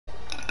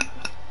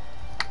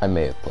I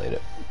may have played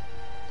it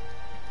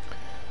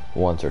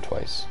once or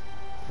twice,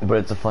 but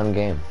it's a fun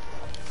game.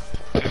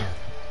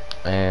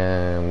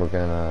 And we're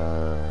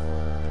gonna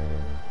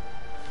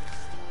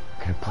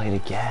play it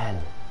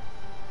again.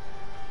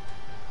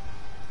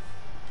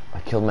 I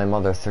killed my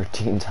mother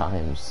 13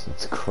 times.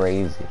 It's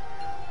crazy.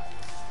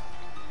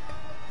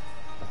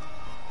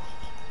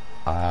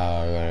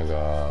 I'm gonna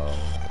go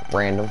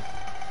random.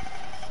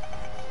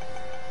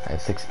 I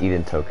have 6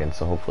 Eden tokens,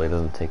 so hopefully it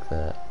doesn't take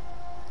that.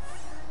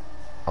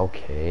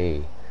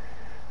 Okay.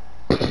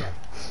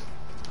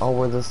 Oh,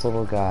 we're this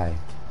little guy.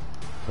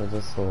 We're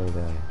this little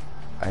guy.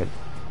 I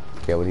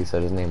forget what he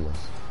said his name was.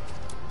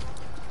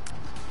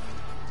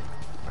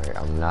 Alright,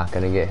 I'm not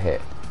gonna get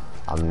hit.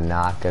 I'm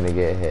not gonna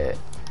get hit.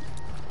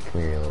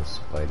 Come here, you little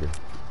spider.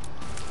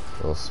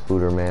 Little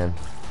spooter man.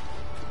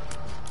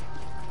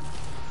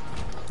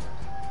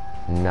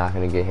 Not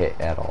gonna get hit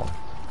at all.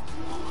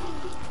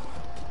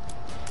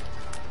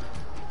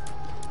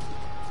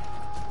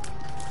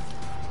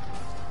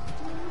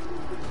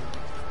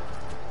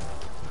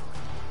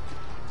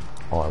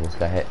 Oh, I almost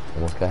got hit.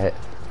 Almost got hit.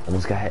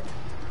 Almost got hit.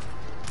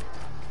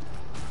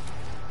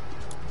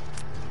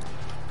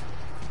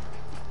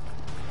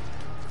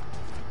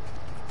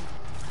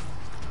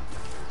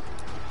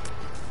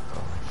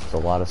 Oh, just a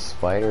lot of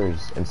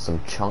spiders and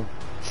some chunk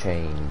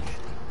change.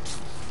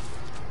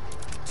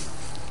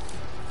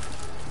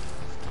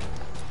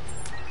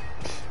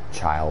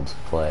 Child's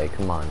play.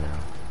 Come on now.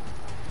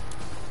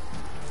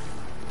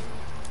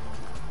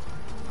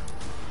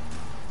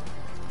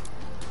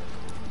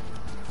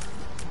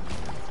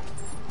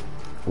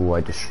 Ooh,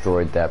 I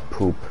destroyed that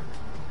poop.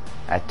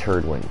 That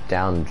turd went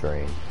down the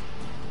drain.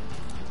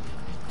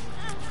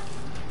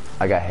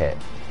 I got hit.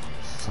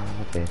 Son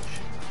of a bitch.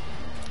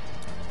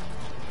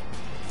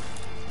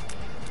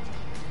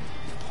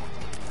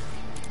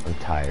 I'm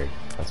tired.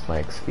 That's my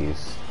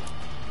excuse.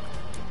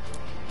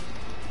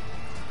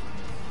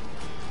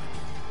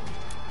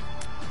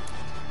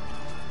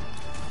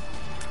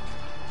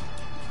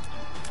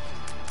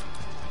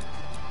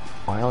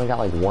 Oh, I only got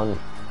like one.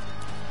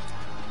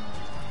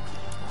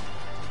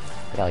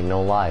 I got like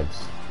no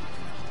lives.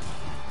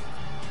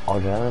 Oh,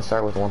 did I want to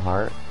start with 1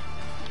 heart?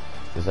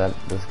 Is that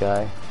this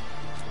guy?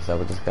 Is that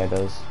what this guy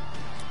does?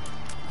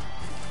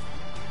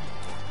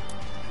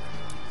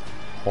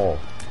 Oh.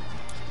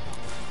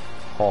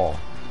 Oh.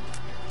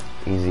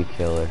 Easy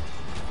killer.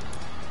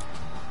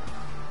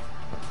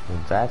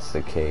 If that's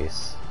the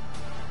case,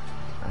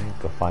 I need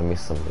to go find me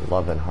some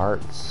love and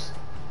hearts.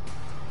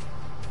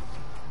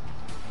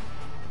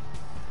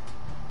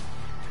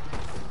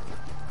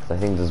 I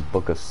think this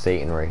book of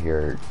Satan right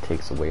here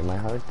takes away my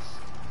hearts.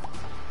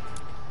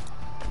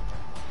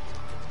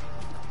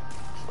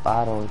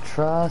 I don't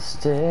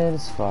trust it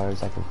as far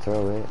as I can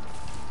throw it.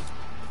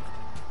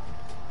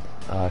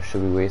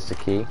 Should we waste a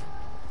key?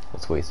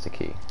 Let's waste a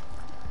key.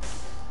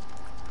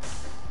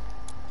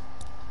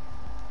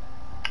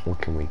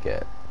 What can we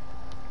get?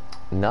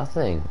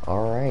 Nothing.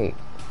 Alright.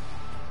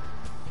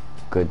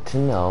 Good to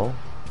know.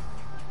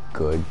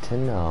 Good to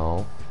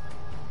know.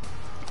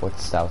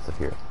 What's south of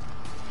here?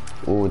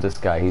 Ooh, this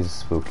guy, he's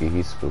spooky,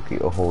 he's spooky.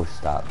 Oh,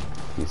 stop.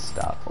 Please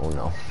stop. Oh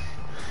no.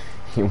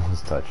 He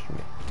almost touched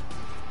me.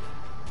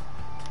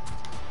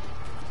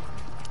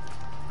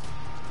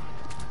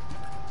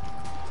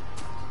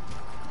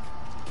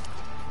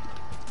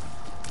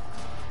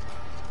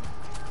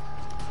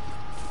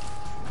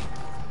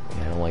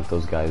 Yeah, I don't like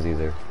those guys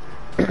either.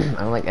 I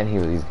don't like any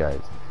of these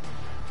guys.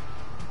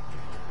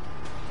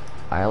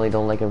 I only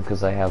don't like them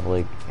because I have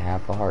like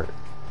half a heart.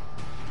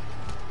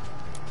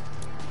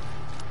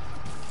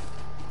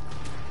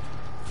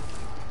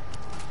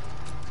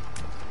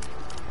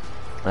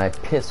 And I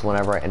piss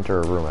whenever I enter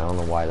a room. I don't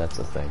know why that's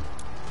a thing.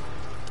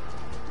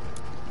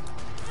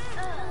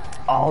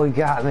 Oh, he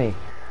got me.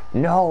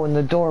 No, and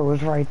the door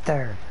was right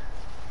there.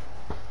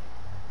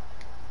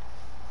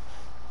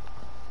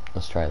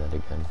 Let's try that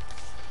again.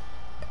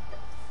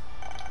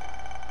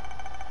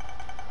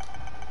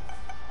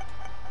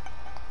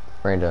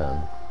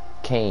 Random.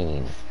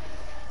 Cain.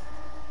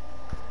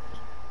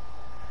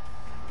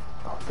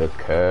 Oh, the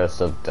curse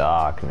of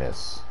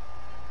darkness.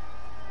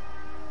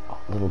 Oh,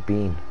 little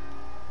bean.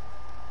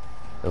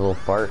 A little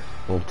fart,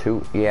 a little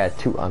toot. Yeah,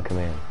 toot on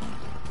command.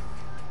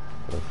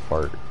 A little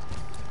fart.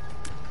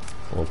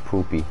 A little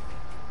poopy.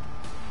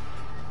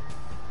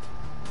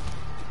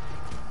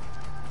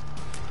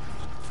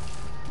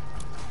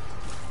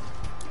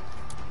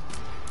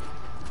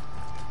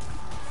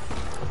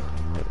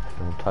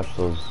 Don't touch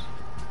those.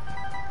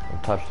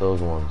 Don't touch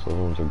those ones. Those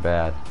ones are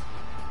bad.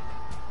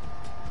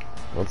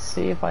 Let's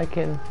see if I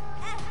can.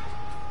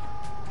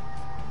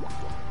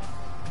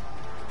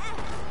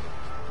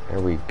 There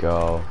we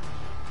go.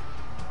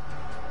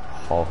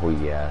 Oh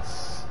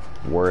yes,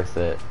 worth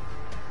it.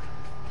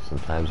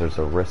 Sometimes there's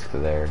a risk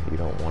there you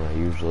don't want to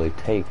usually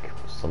take.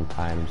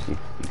 Sometimes you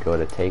go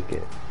to take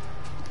it.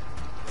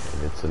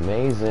 And it's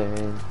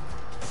amazing.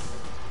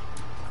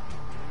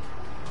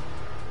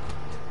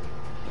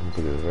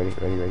 Ready,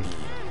 ready, ready.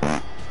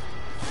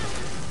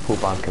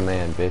 Poop on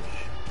command, bitch.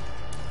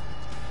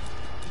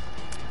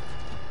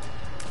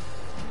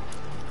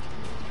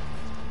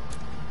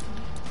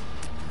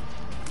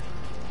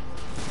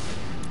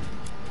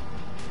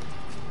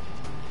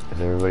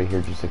 everybody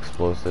here just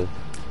explosive?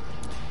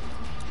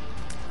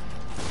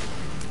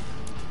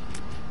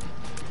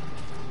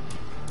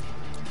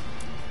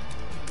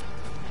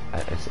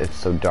 It's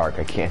so dark,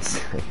 I can't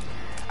see.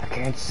 I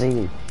can't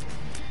see.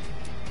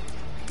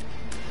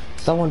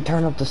 Someone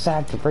turn up the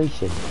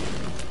saturation.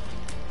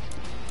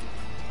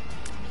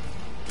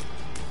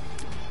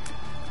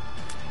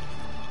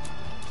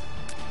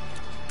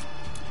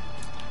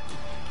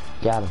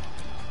 Got him.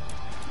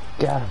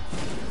 Got him.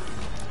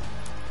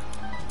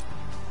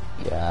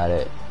 Got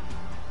it.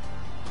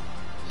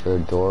 Is there a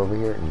door over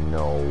here?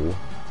 No.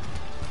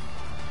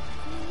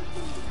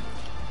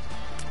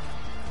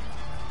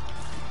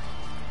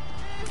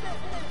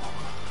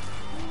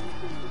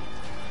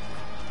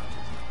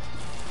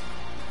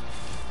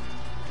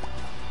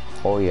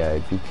 Oh yeah,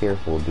 be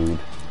careful, dude.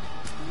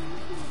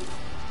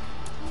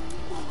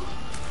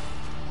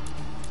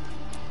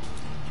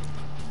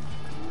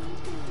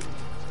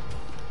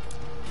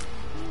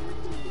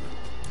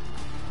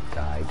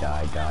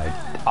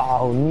 Die.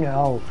 Oh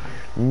no!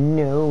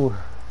 No!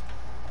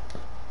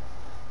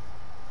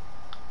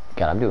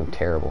 God, I'm doing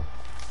terrible.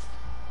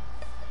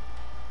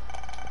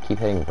 I keep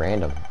hitting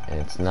random, and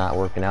it's not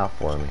working out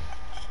for me.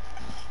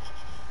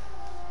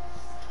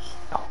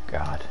 Oh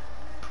God.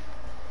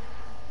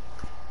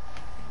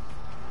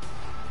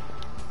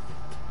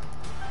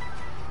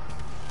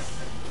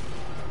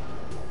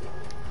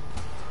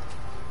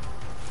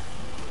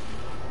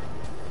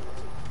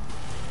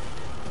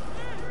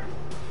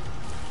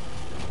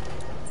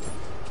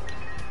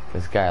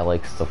 This guy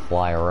likes to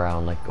fly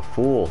around like a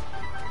fool.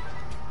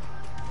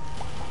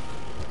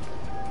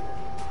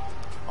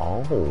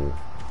 Oh.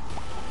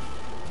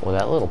 Well,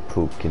 that little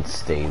poop can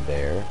stay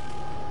there.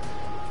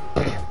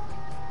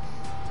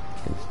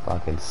 Just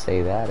fucking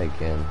say that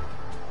again.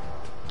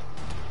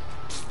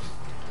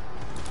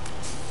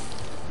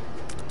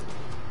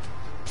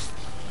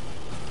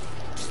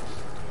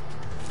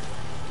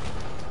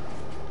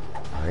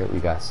 Alright, we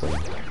got some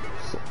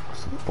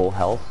full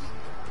health.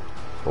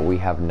 But we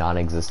have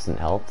non-existent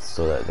health,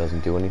 so that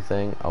doesn't do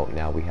anything. Oh,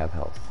 now we have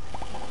health.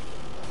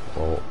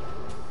 Well,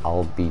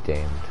 I'll be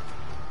damned.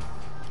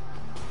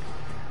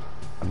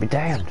 I'll be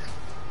damned.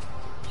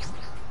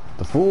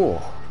 The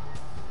fool.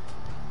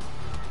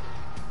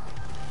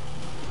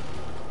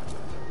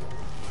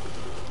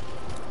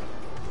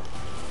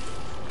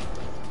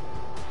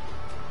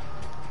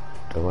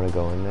 Do I want to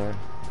go in there?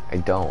 I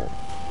don't.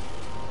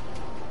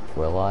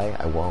 Will I?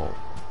 I won't.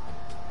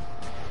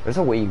 There's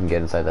a way you can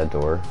get inside that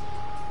door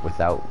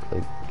without,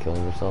 like,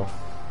 killing yourself.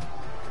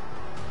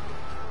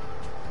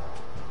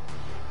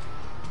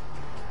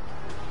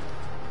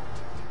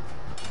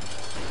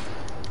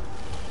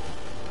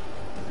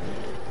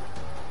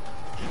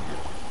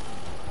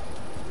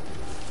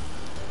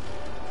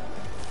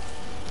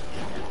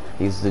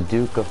 He's the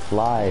Duke of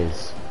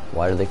Flies.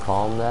 Why do they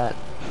call him that?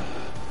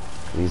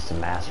 He's the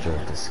master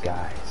of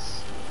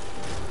disguise.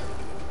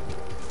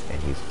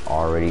 And he's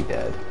already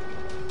dead.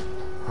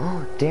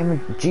 Oh, damn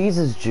it,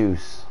 Jesus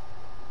juice.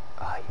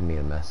 Ah, you made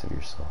a mess of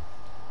yourself.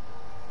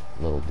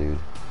 Little dude.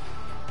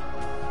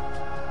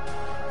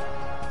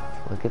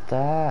 Look at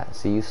that.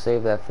 See, you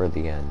save that for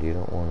the end. You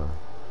don't wanna...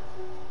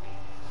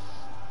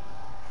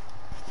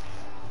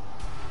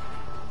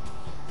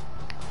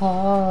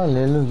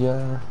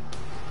 Hallelujah.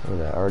 Look at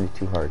that, already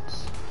 2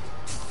 hearts.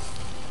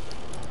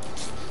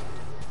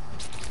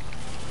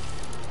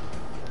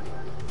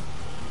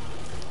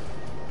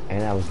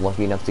 And I was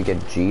lucky enough to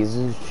get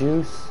Jesus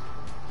juice.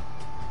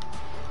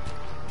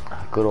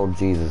 Good old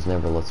Jesus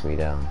never lets me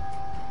down.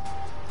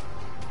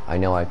 I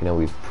know I can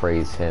always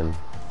praise him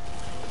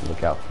to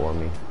look out for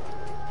me.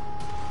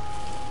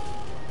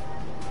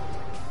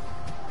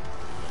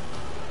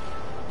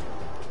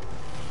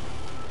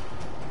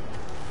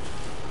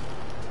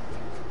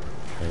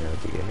 Try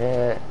not to get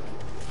hit.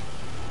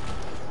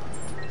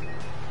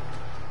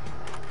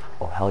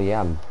 Oh hell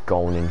yeah, I'm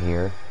going in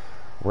here.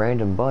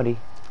 Random buddy.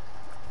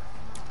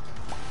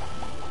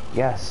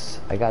 Yes,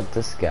 I got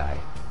this guy.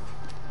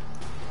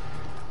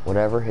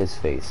 Whatever his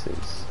face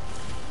is.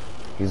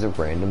 He's a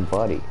random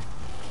buddy.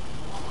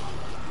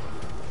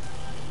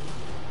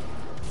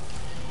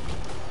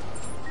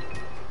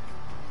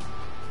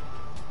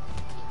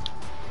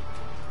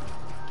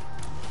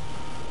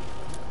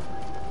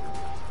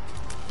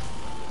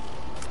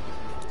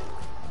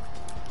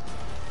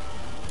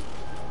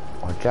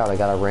 Watch out, I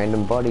got a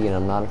random buddy and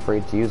I'm not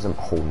afraid to use him.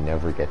 Oh,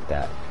 never get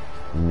that.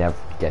 Never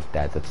get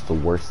that. That's the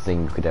worst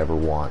thing you could ever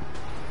want.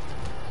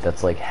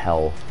 That's like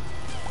hell.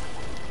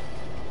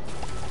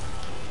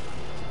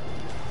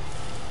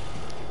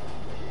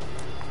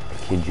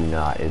 Kid you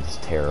not, it's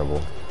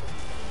terrible.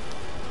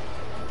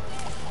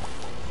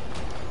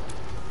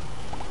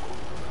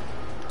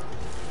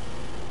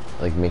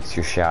 Like makes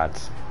your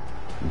shots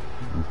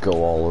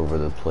go all over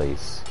the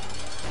place.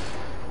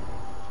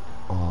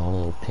 Oh,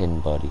 little pin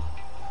buddy.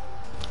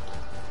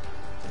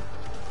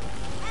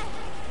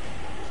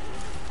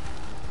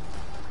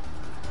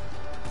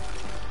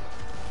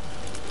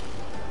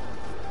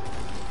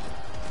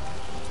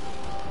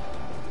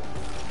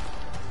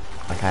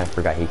 I kind of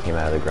forgot he came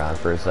out of the ground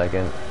for a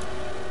second.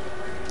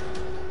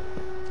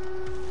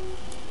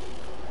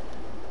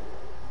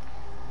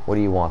 What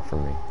do you want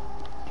from me?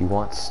 Do you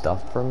want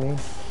stuff from me?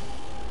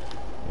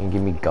 You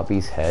give me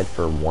Guppy's head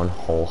for one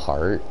whole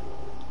heart?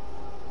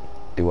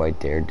 Do I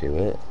dare do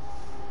it?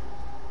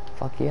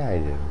 Fuck yeah, I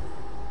do.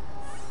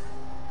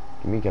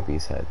 Give me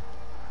Guppy's head.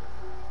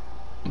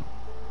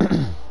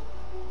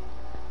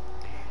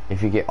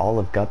 If you get all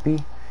of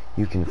Guppy,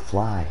 you can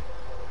fly.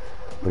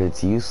 But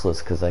it's useless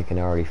because I can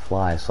already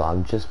fly, so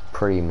I'm just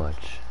pretty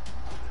much...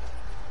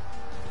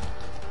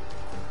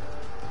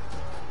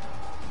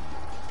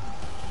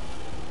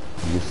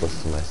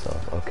 useless to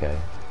myself. Okay,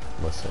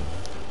 listen.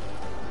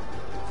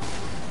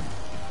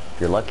 If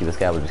you're lucky, this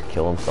guy would just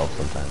kill himself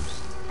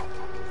sometimes.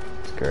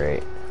 It's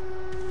great.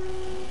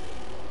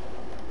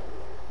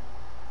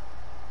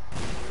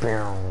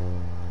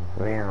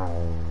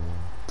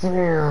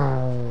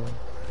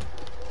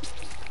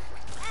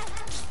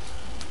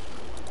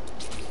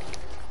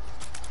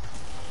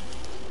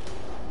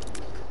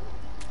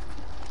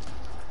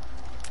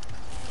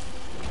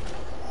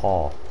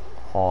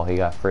 Oh, he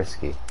got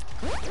frisky.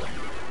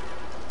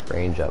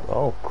 Range up.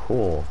 Oh,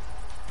 cool.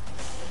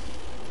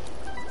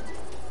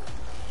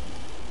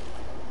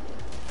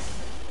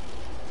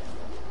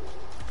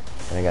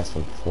 And I got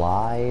some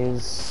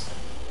flies.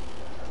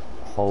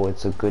 Oh,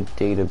 it's a good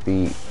day to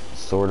be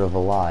sort of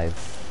alive.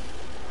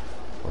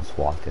 Let's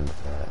walk into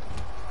that.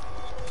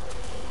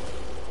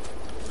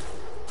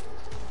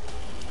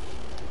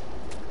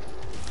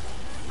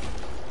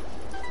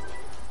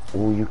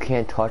 Ooh, you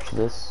can't touch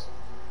this.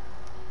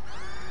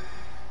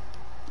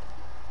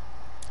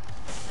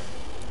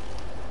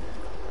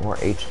 More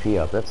HP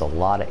up. That's a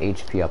lot of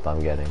HP up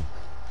I'm getting.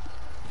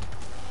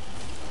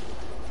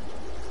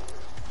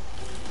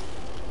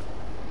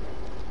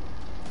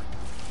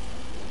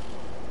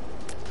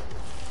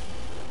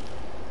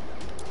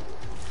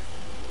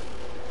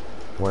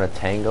 Want a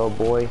tango,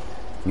 boy?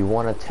 You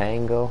want a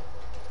tango?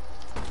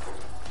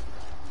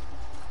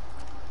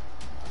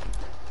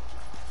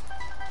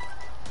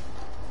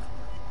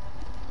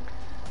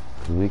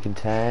 We can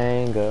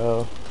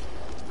tango.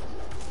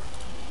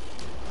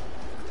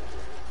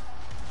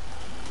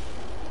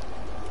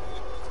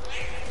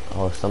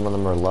 Oh, some of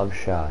them are love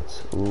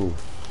shots. Ooh.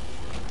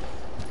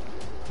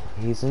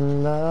 He's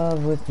in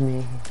love with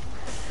me.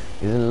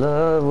 He's in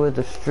love with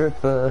a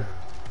stripper.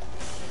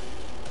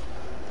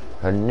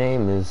 Her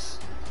name is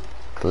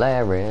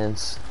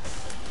Clarence.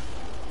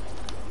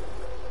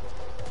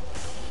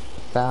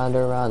 Found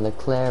her on the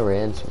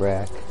Clarence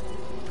rack.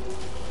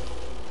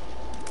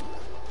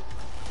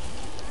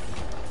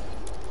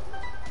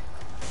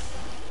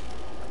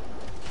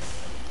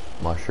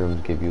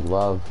 Mushrooms give you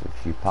love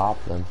if you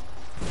pop them.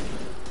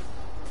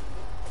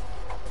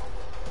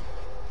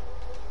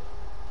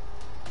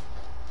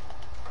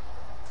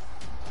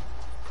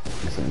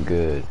 Isn't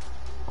good.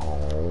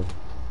 Oh.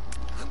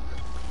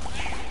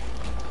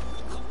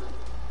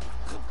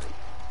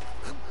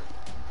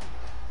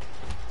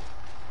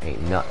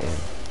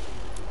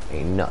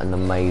 Ain't nothing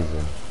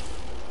amazing.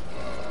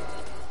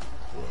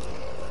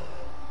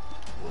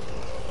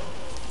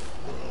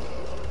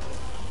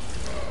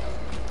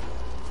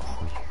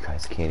 Oh, you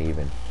guys can't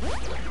even.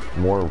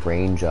 More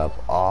range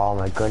up. Oh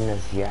my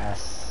goodness,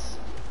 yes.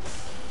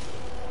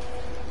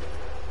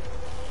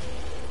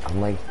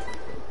 I'm like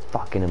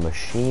fucking a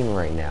machine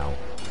right now.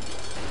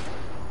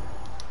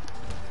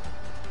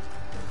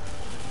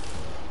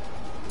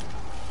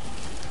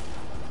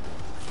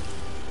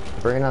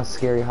 Bring it on,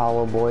 Scary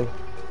Hollow Boy. You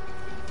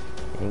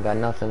ain't got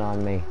nothing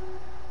on me.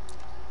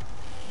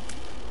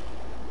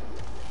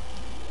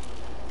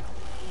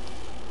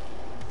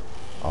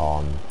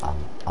 Oh,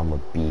 I'm a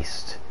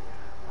beast.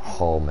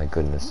 Oh my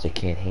goodness, they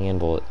can't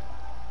handle it.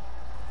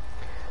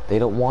 They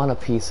don't want a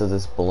piece of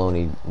this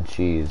bologna and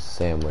cheese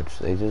sandwich.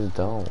 They just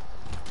don't.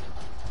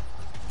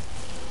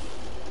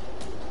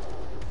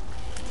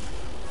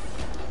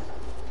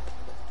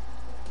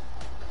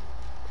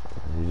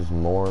 There's just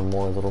more and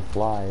more little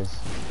flies.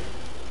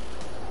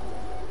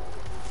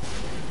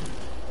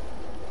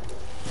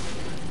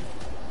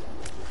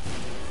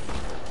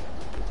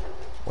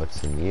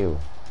 What's in you?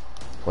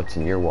 What's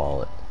in your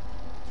wallet?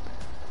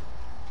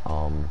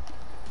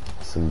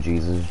 Some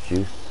Jesus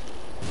juice.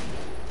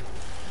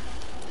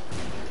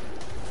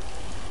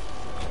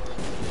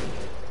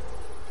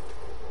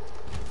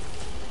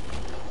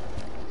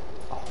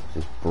 Oh,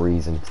 just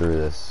breezing through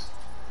this.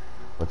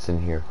 What's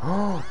in here?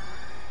 Oh,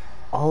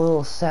 a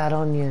little sad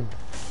onion.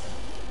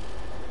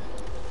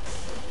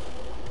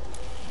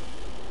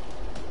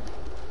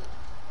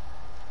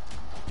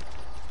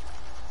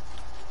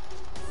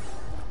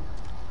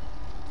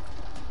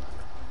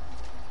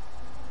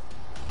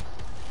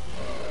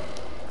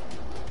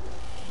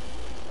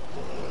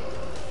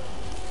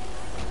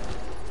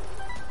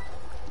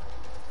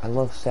 I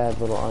love sad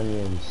little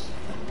onions.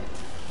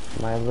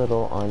 My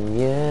little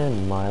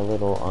onion, my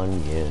little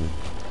onion.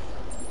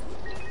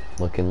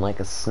 Looking like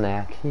a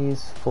snack,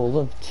 he's full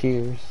of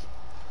tears.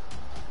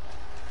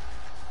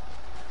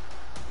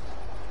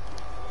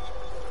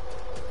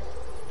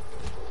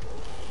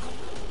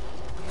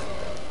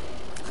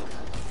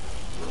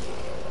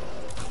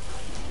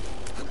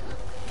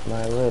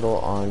 My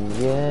little onion.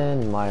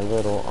 onion, my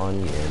little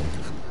onion.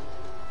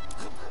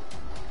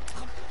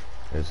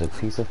 There's a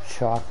piece of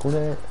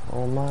chocolate.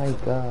 Oh my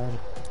god.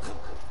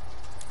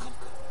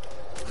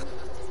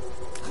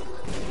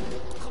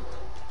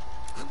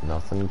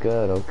 Nothing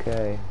good,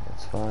 okay,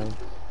 it's fine.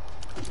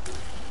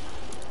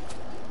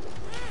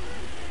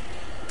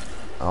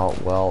 Oh,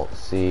 well,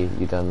 see,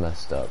 you done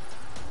messed up.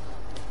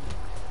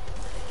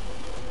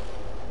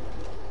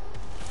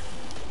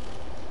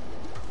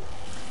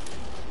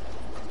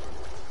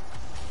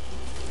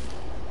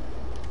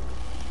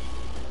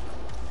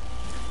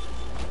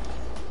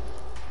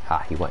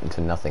 Ha, he went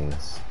into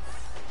nothingness.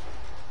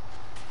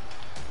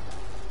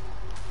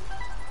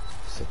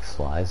 6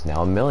 flies,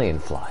 now 1,000,000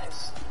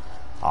 flies.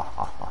 Ha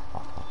ha ha ha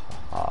ha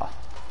ha.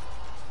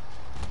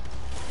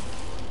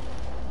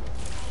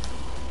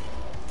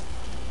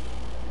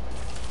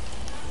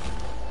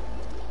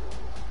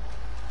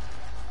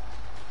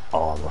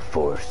 Oh, I'm a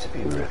force to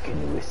be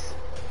reckoned with.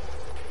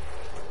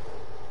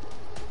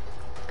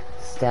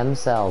 Stem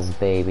cells,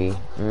 baby.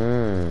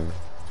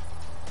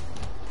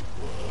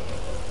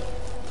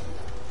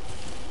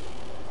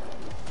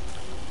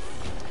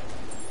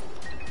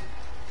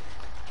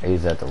 I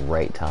used it at the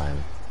right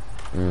time.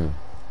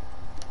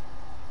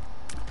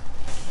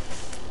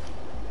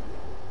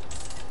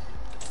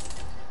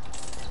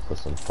 Put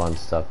some fun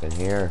stuff in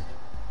here.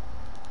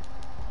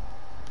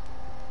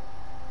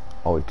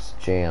 Oh, it's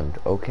jammed.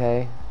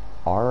 Okay.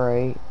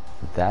 Alright.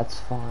 That's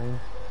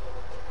fine.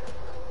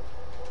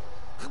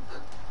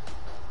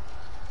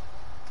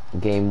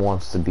 Game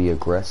wants to be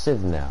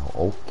aggressive now.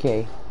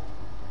 Okay.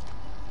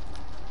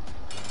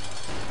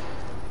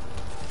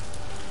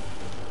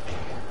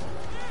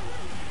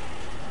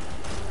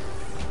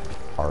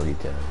 Already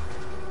dead.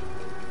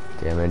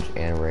 Damage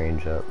and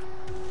range up.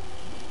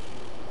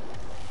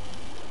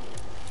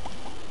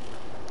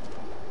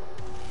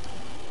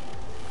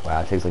 Wow,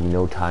 it takes like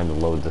no time to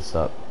load this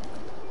up.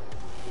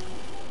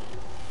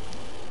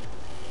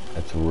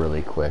 That's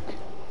really quick.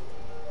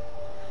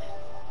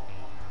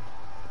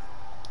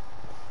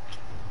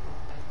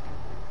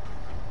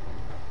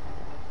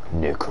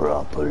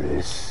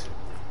 Necropolis.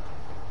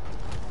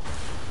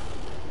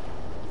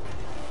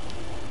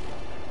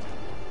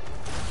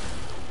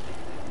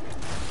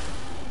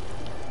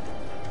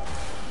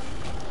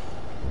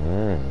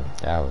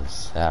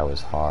 That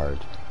was hard.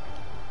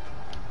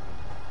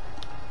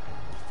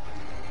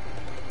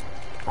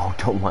 Oh,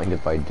 don't mind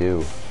if I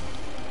do.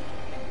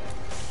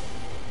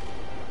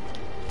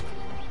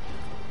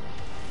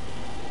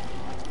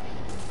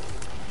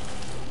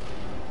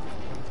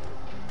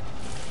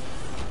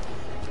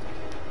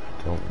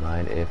 Don't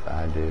mind if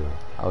I do.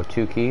 Oh,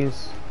 2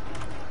 keys?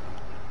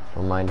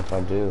 Don't mind if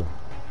I do.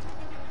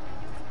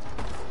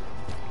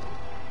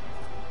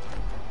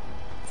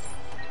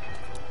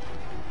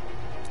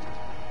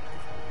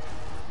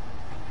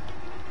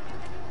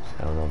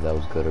 I don't know if that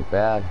was good or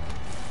bad.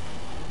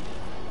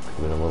 Could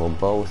have been a little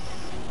both.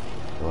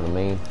 You know what I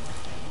mean?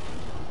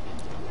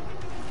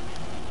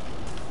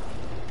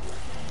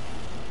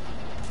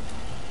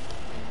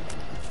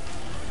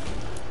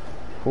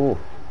 Ooh.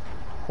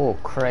 Oh,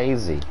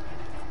 crazy.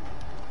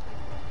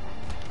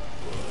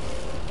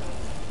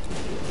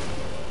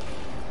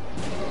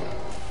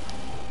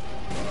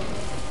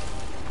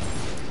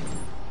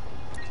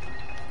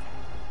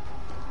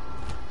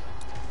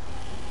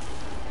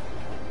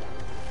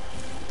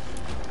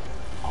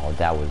 Oh,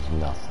 that was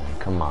nothing.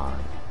 Come on.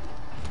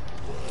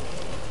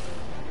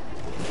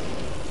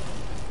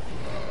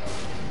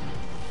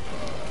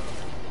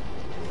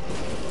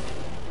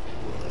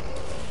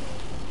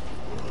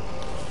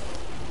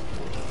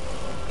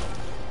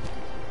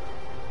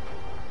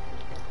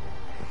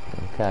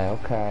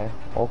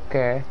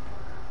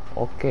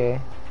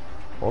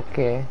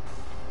 Okay.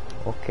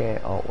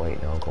 Oh,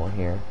 wait, no, go in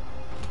here.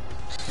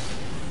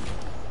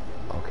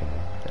 Okay,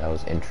 that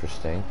was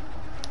interesting.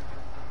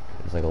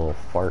 It was like a little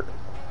fart.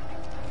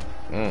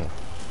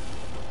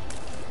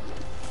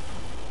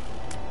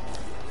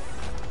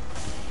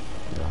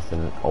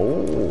 Nothing.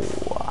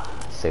 Oh,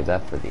 save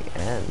that for the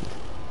end.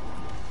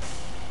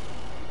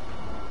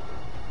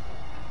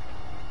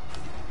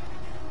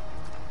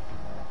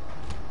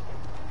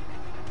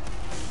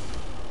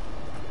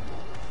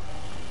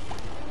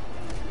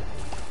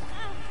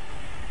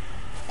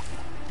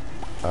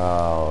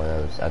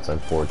 Oh, that's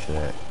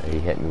unfortunate. He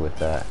hit me with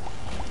that.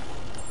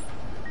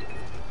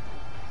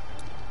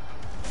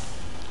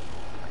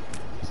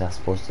 He's not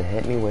supposed to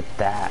hit me with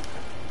that.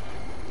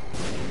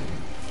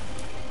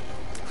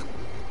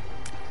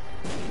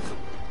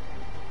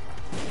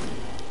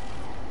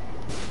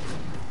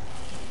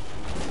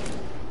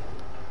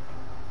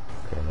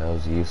 Okay, that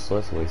was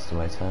useless, wasting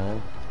my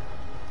time.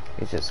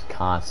 He's just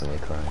constantly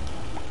crying.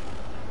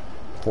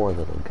 Poor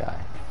little guy.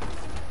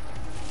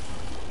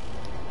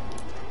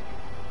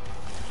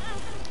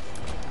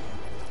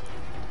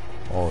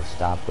 Oh,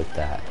 stop with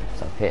that.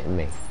 Stop hitting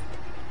me.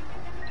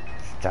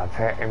 Stop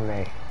hitting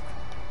me.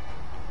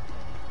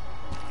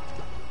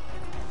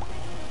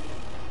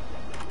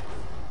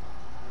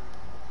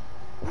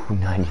 Ooh,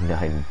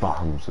 99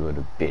 bombs, but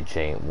a bitch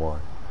ain't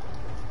one.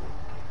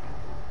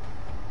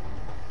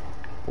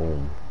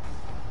 Boom.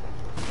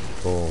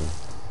 Boom.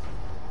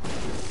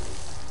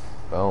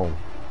 Boom.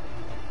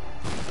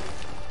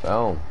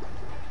 Boom.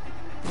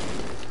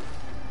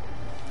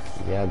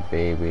 Yeah,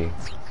 baby.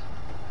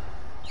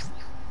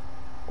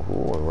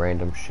 Ooh, a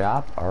random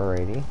shop.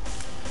 Alrighty.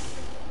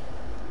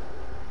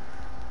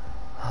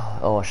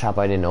 Oh, a shop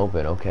I didn't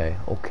open. Okay.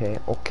 Okay.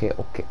 Okay.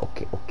 Okay.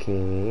 Okay.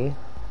 Okay.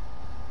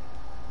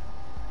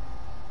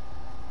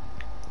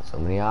 So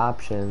many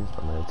options.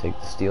 I'm gonna take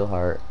the steel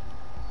heart.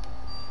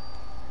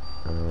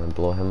 I'm gonna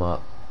blow him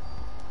up.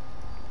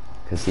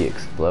 Cause he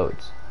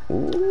explodes.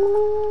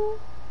 Ooh.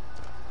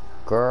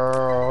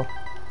 Girl.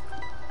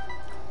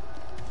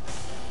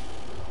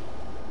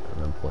 I'm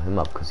gonna blow him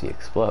up cause he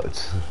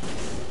explodes.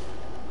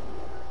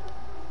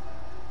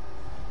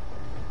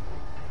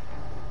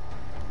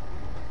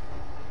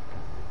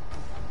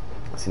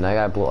 See, now I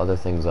gotta blow other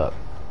things up.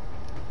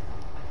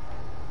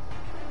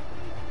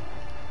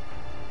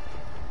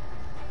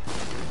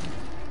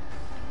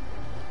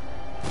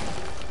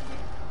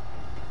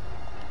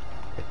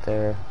 Right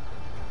there.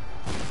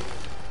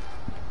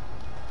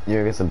 You're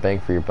gonna get some bang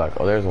for your buck.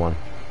 Oh, there's one.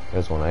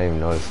 There's one. I didn't even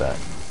notice that.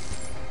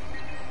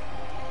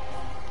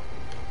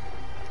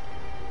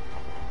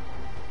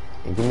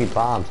 You give me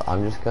bombs.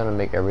 I'm just gonna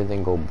make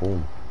everything go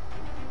boom.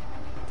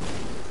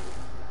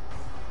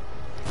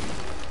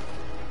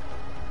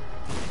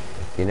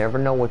 You never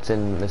know what's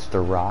in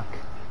Mr. Rock.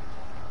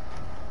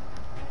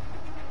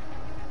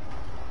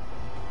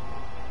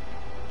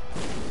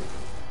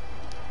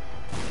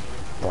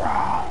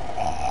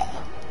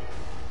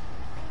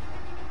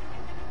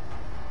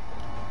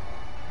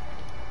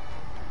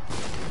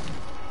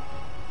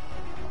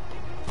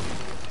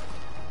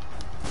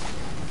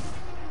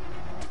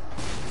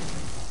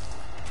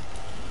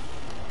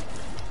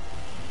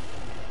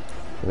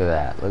 Look at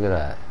that. Look at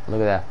that.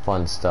 Look at that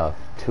fun stuff.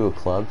 2 of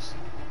clubs.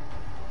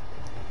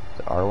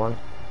 The R1.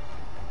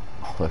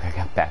 Oh, look, I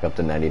got back up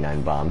to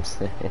 99 bombs.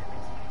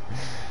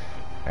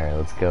 Alright,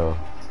 let's go.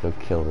 Let's go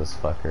kill this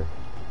fucker.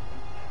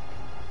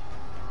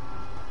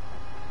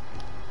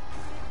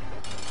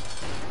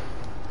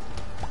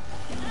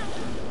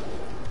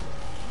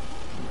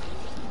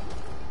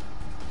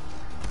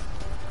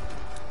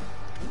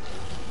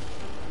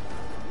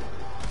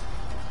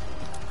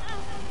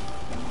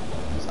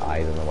 His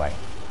eyes in the way.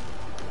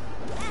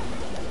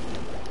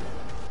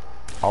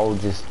 Oh,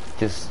 just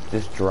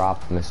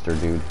drop, Mr.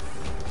 Dude.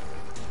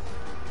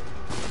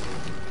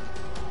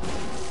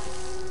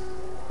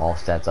 All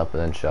stats up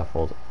and then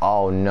shuffled.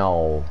 Oh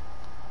no.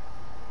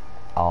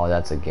 Oh,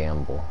 that's a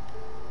gamble.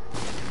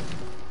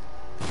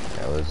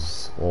 That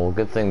was, well,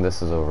 good thing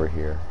this is over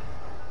here.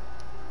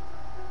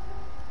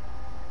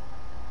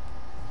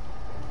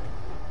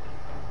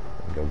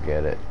 Go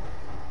get it.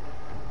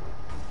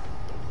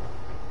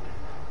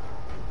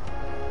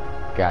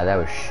 God, that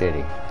was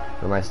shitty.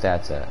 Where are my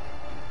stats at?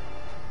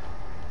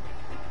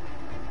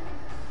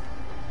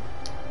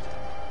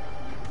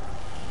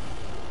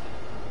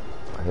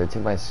 I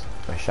think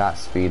my shot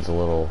speed's a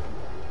little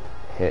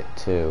hit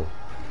too.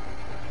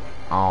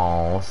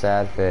 Oh,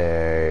 sad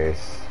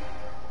face.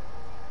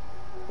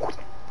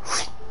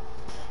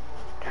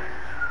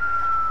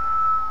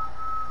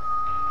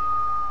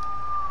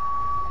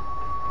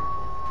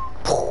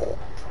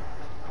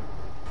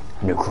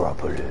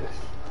 Necropolis.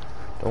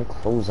 Don't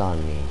close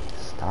on me.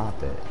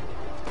 Stop it.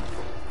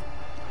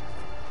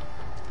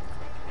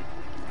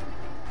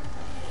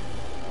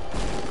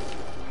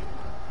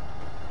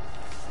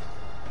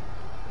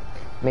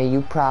 May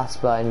you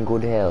prosper in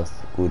good health,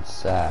 good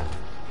sir.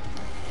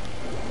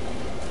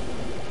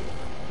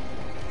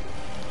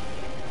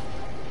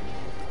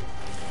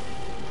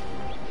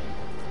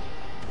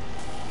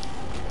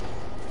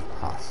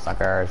 Ah,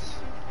 suckers.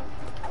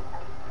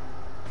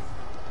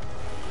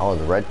 Oh,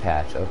 the red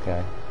patch,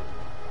 okay.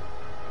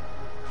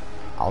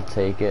 I'll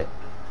take it.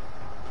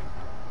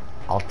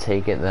 I'll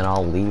take it, then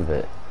I'll leave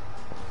it.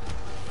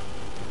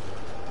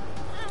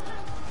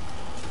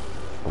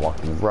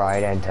 Walked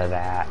right into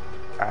that.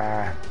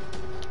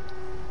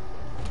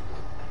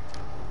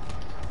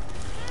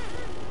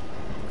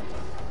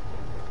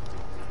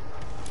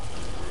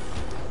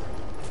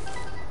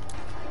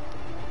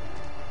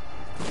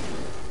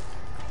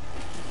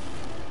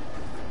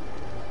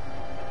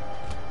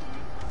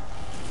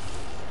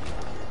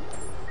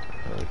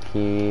 Another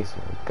key,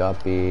 some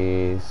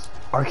guppies.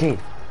 Arcade!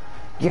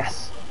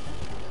 Yes!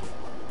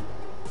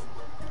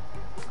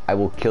 I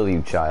will kill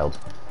you, child.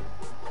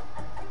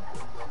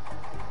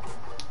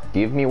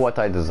 Give me what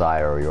I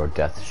desire, or your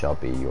death shall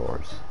be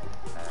yours.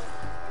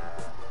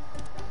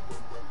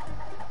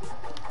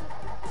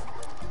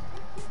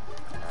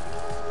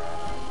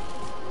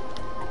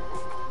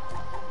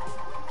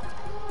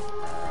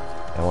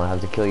 I don't want to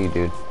have to kill you,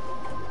 dude.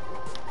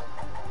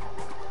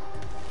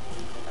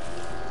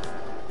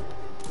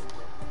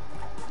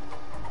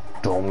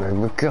 Don't make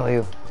me kill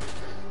you.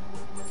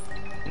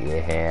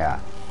 Yeah.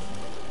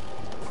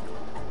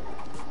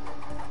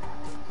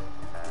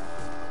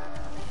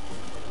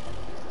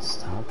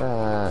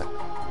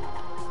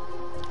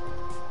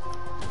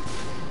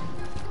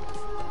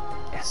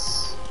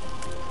 Yes.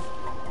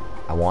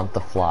 I want the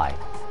fly.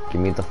 Give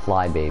me the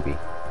fly, baby.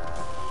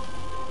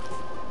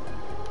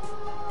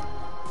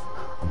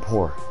 I'm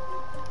poor.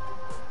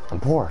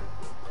 I'm poor.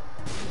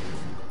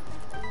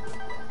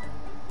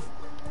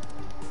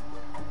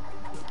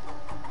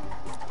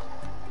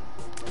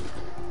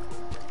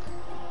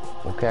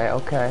 Okay,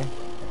 okay.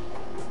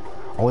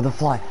 Oh, the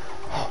fly.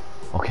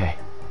 Okay.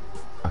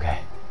 Okay.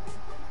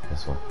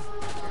 This one.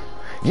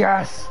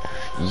 Yes!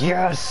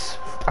 Yes!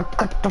 I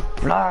got the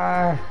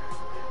fly!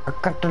 I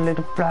got the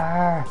little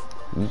fly!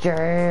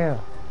 Yeah!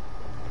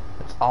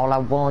 That's all I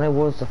wanted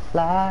was a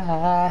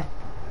fly.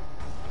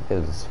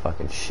 Look at this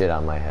fucking shit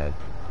on my head.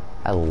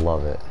 I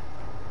love it.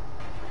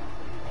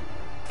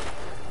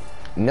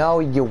 No,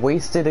 you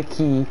wasted a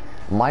key.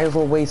 Might as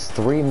well waste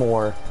 3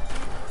 more.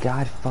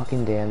 God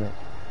fucking damn it.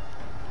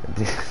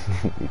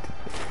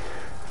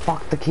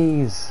 Fuck the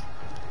keys.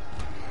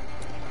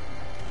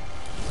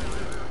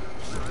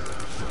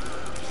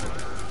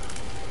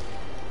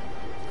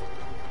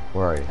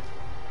 Where are you?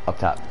 Up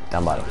top,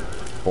 down bottom.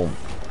 Boom.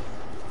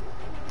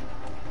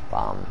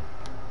 Bomb.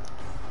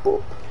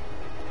 Boop.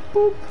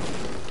 Boop.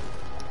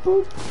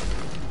 Boop.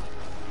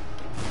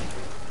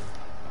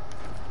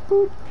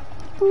 Boop.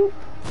 Boop.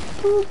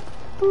 Boop.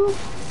 Boop.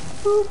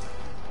 Boop.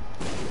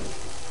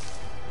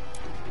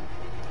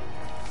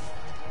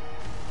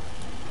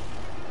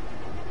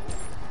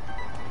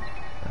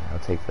 I'll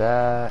take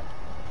that.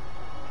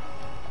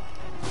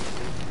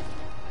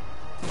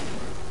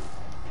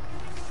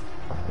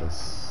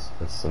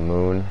 That's the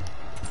moon.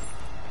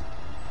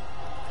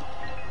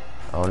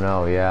 Oh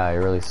no, yeah,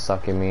 you're really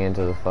sucking me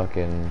into the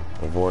fucking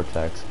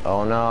vortex.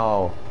 Oh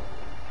no!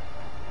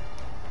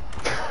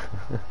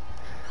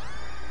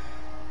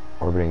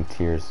 Orbiting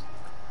tears.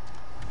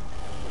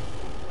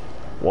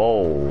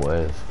 Whoa, that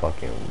is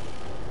fucking...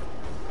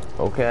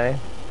 Okay.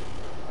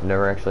 I've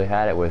never actually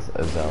had it with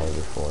Azella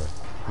before.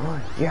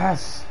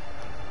 Yes!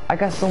 I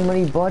got so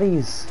many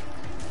buddies!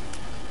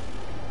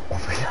 Oh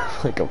my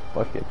god, like a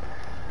fucking...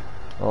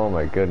 Oh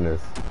my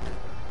goodness.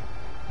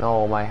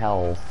 No, my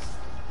health.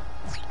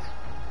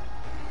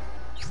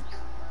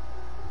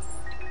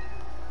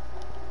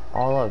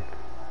 Oh look,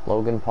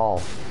 Logan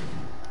Paul.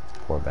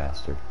 Poor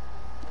bastard.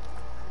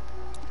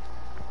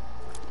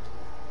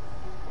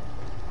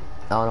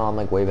 Oh no, I'm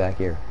like way back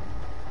here.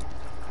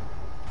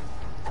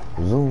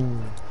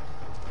 Zoom.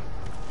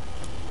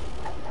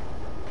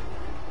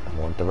 I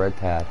want the red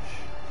patch.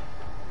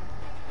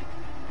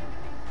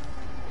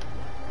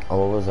 Oh,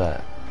 what was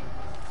that?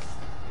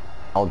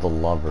 Oh, the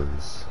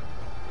lovers.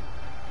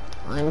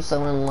 I'm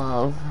so in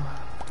love.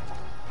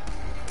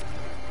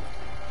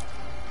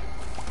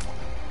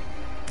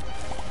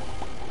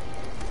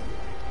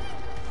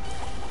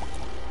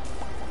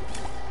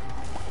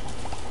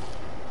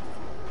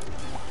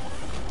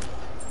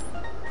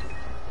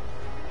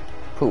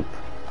 Poop.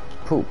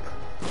 Poop.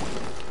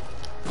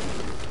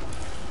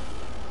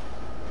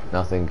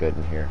 Nothing good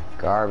in here.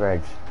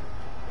 Garbage.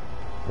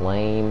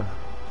 Lame.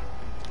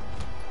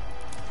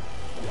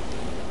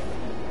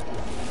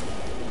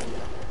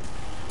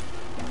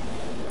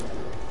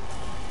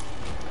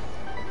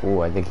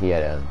 Ooh, I think he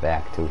had a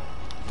back too.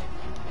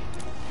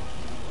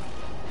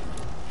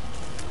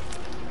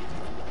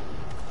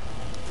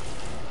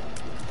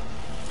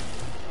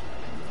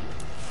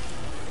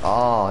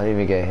 Oh, I didn't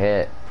even get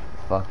hit.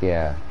 Fuck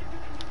yeah.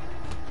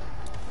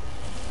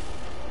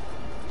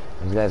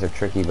 These guys are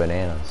tricky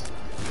bananas.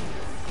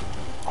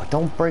 Oh,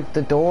 don't break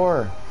the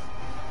door.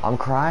 I'm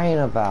crying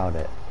about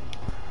it.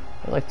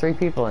 There's like 3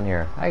 people in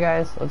here. Hi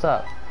guys, what's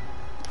up?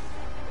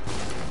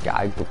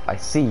 Yeah, I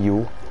see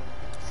you.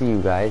 See you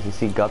guys. You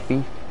see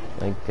Guppy?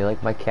 Like, do you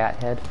like my cat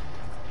head?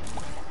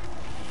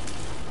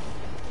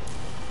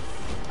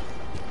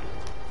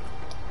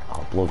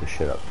 I'll blow the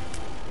shit up.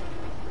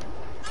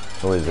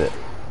 Who is it?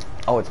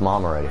 Oh, it's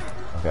Mom already.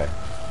 Okay.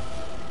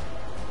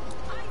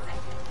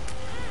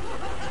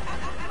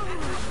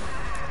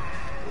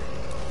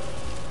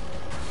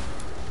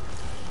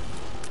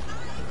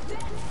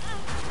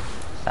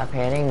 Stop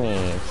hitting me.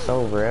 It's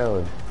so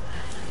rude.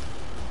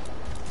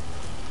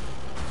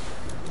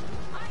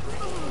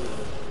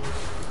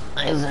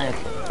 Isaac.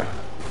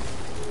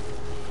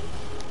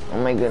 Oh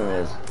my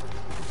goodness.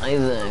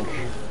 Isaac.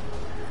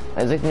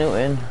 Isaac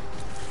Newton.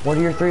 What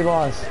are your 3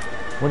 laws?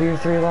 What are your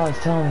 3 laws?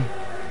 Tell me.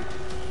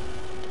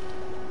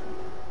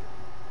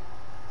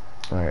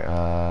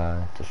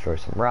 Alright, destroy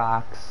some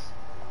rocks.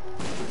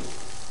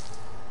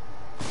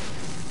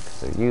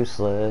 'Cause they're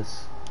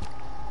useless.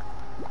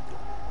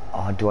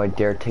 Oh, do I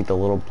dare take the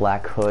little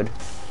black hood?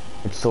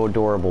 It's so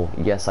adorable.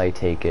 Yes, I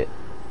take it.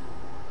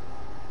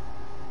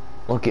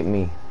 Look at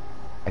me.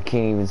 I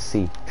can't even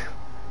see.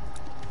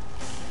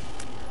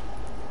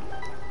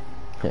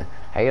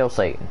 Hail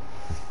Satan.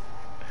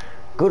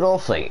 Good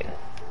old Satan.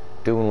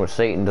 Doing what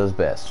Satan does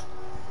best.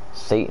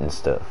 Satan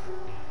stuff.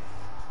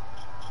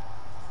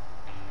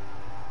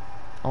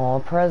 Oh, a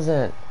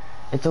present.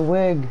 It's a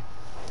wig.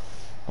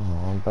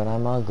 Oh, but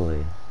I'm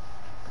ugly.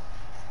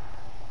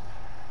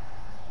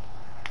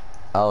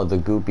 Oh, the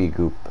goopy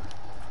goop.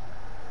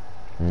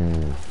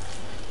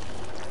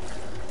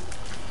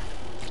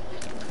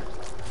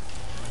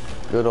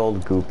 Good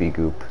old goopy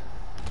goop.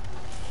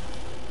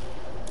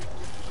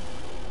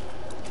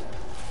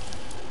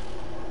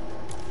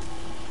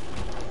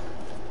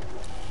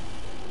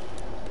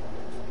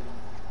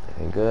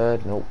 Any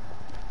good? Nope.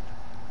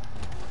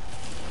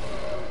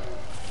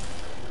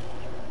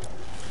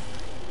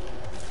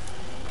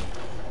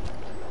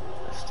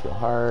 Steel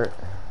heart.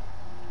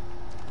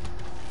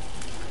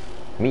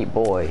 Meat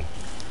boy.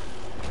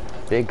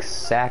 Big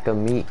sack of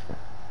meat.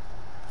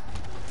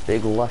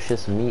 Big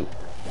luscious meat.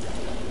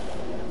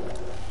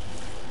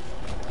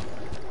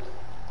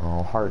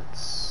 All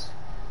hearts.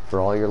 For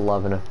all your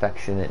love and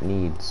affection it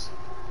needs.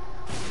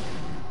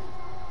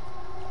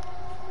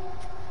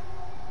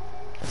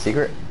 A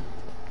secret?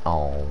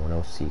 Oh,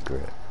 no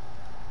secret.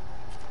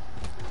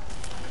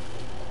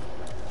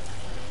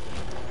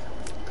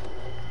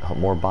 Oh,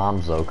 more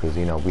bombs though, because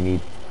you know, we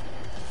need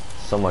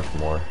so much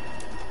more.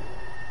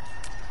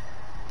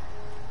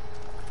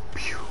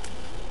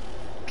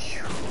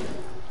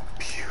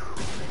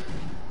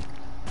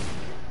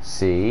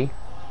 See?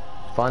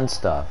 Fun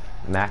stuff.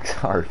 Max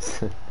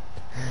hearts.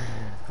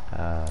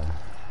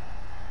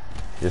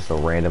 Just a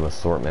random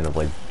assortment of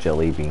like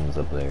jelly beans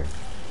up there.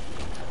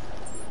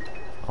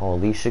 Oh,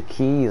 Alicia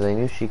Keys. I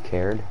knew she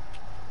cared.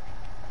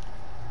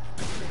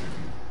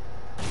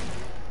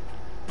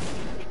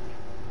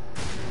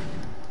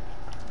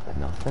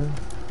 Nothing.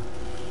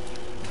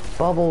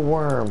 Bubble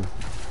worm.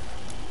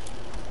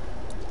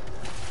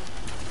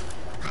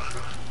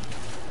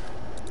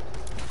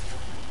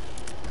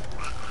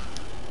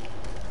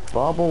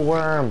 Bubble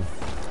worm.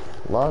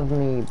 Love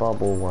me,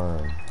 bubble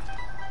worm.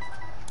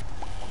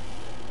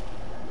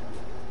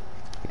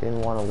 You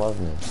didn't want to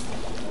love me.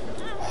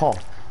 Oh.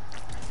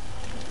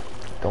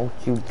 Don't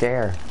you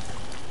dare.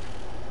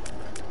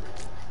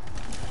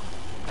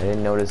 I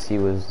didn't notice he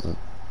was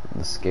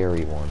the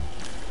scary one.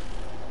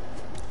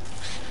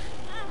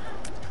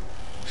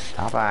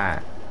 Stop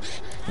it.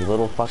 You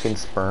little fucking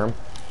sperm.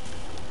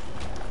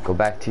 Go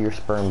back to your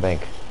sperm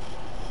bank.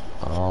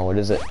 Oh, what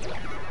is it?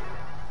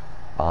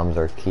 Bombs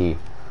are key.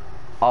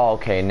 Oh,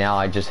 okay, now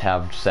I just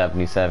have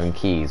 77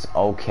 keys.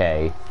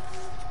 Okay.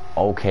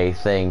 Okay,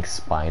 thanks,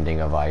 Binding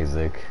of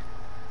Isaac.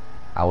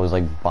 I was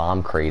like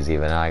bomb crazy,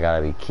 but now I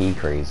gotta be key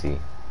crazy.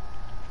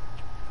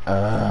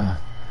 I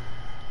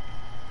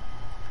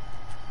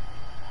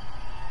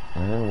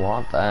didn't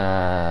want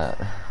that.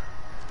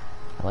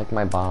 I like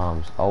my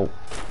bombs. Oh,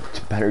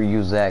 better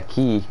use that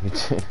key.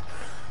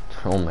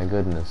 Oh my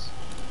goodness.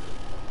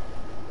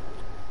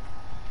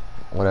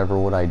 Whatever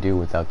would I do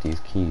without these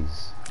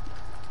keys?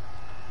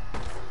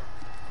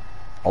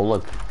 Oh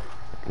look,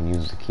 I can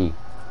use the key.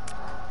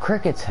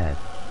 Cricket's head.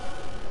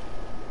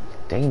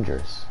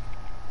 Dangerous.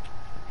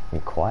 Be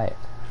quiet.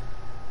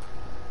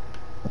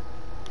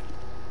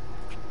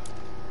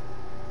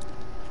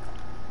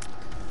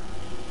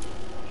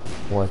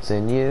 What's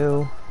in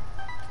you?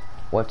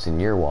 What's in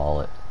your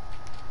wallet?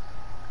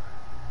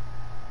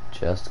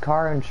 Just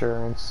car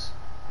insurance.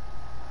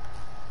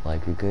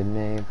 Like a good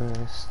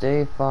neighbor,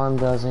 State Farm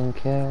doesn't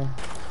care.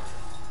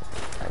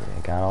 I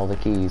got all the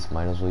keys,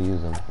 might as well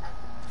use them.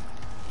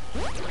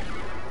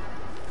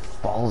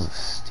 Balls of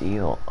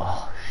steel.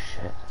 Oh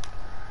shit.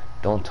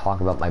 Don't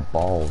talk about my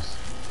balls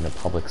in a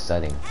public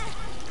setting.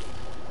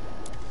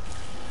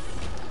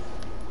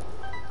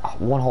 Oh,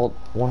 one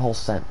whole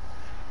cent.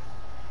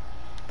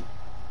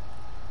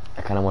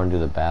 I kinda wanna do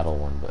the battle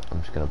one, but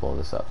I'm just gonna blow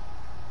this up.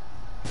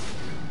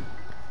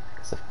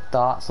 Cause I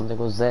thought something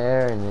was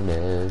there and it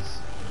is.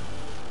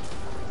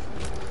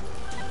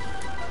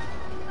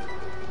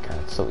 God,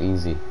 it's so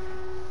easy.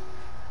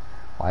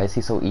 Why is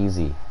he so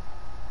easy?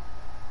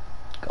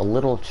 A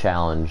little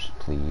challenge,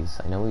 please.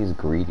 I know he's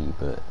greedy,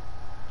 but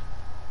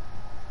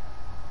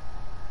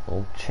a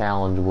little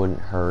challenge wouldn't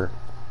hurt.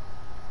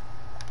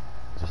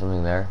 Is there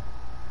something there?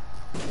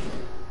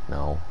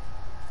 No.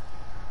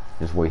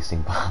 Just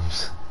wasting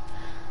bombs.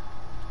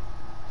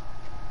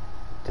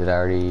 Did I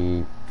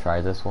already try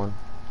this one?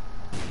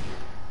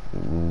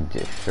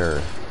 Yeah,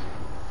 sure.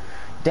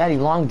 Daddy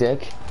Long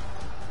Dick.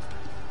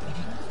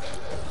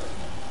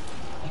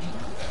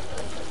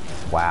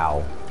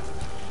 Wow.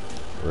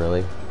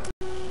 Really?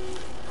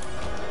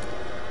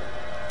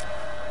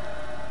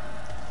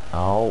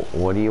 Oh,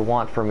 what do you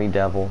want from me,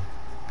 devil?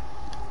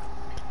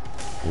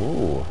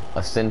 Ooh,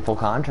 a sinful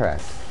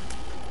contract.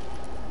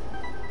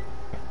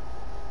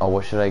 Oh,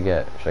 what should I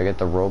get? Should I get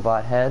the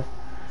robot head?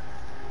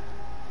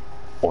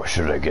 Or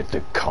should I get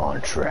the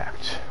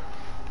contract?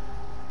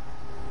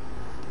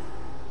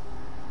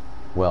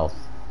 Wealth,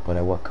 but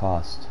at what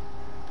cost?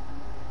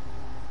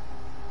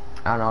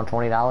 I don't know,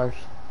 $20?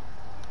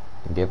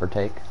 Give or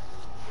take.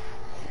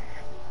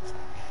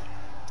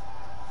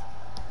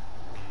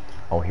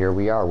 Oh, here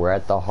we are. We're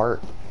at the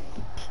heart.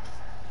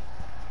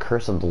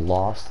 Curse of the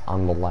Lost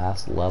on the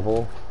last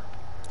level.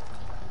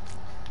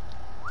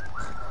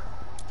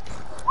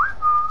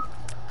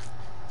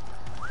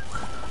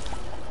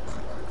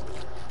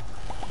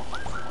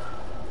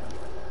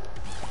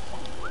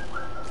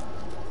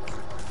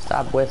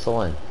 Stop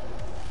whistling.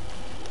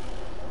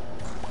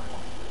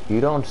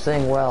 You don't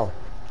sing well.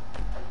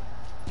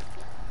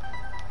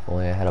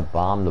 only I had a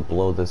bomb to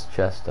blow this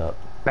chest up.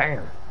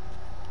 Bam!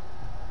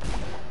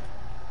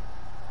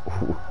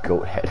 Ooh,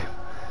 goat head.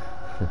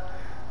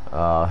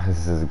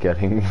 This is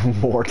getting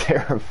more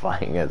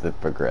terrifying as it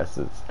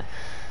progresses.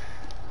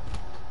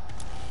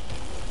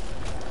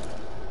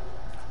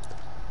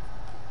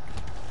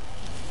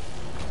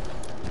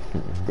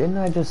 Didn't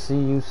I just see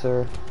you,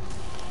 sir?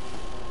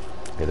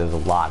 Okay, there's a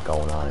lot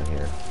going on in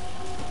here.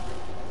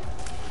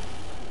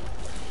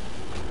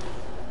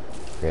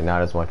 Okay,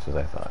 not as much as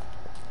I thought.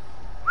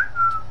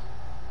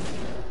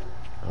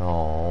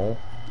 Oh,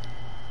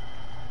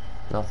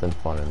 nothing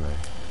fun in there.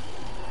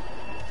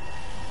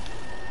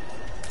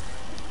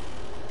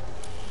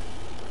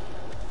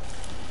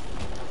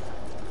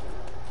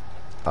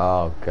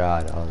 Oh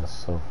god, oh that's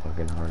so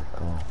fucking hard.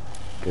 Oh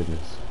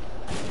goodness.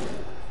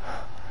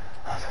 Oh,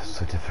 that's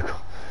so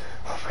difficult.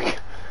 Oh my god.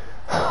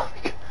 Oh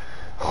my god.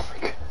 Oh my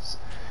goodness.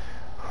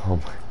 Oh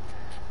my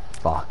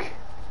fuck.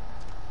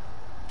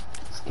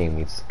 This game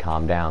needs to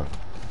calm down.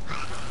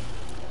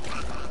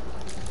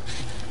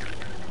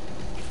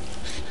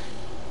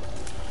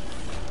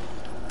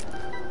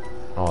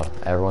 Oh,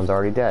 everyone's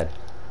already dead.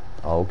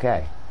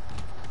 Okay.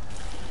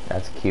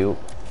 That's cute.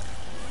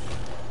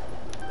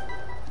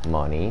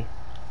 Money.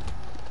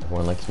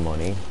 Everyone likes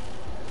money.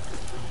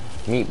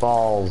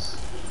 Meatballs.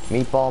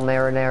 Meatball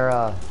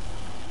marinara.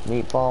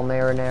 Meatball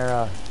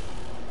marinara.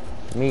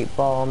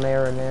 Meatball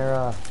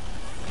marinara.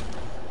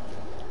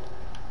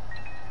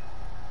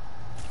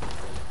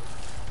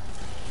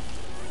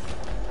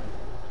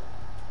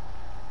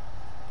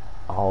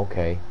 Oh,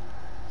 okay.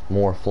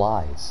 More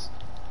flies.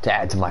 To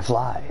add to my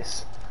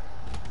flies.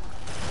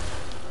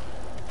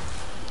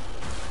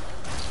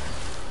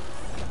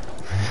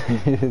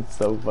 It's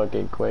so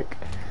fucking quick.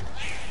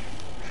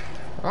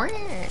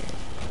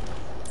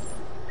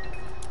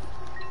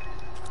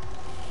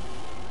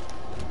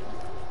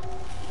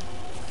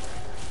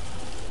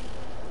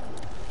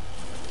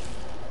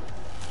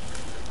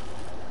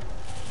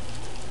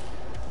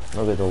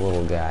 Look at the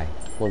little guy.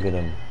 Look at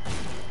him.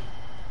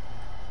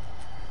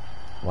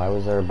 Why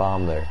was there a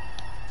bomb there?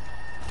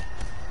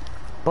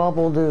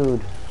 Bubble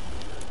dude.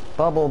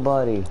 Bubble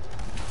buddy.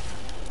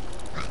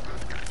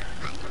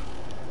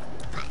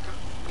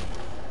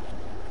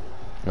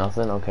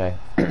 Nothing? Okay.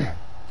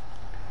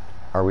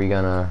 Are we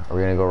gonna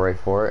go right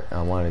for it?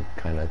 I want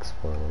to kind of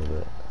explore a little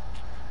bit.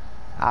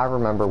 I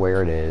remember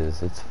where it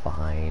is. It's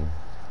fine.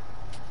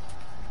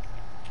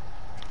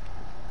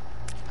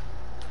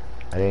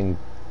 I didn't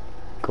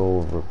go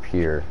over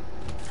here.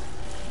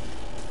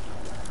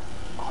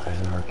 Oh,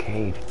 there's an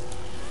arcade.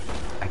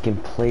 I can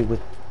play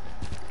with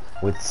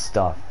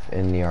stuff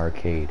in the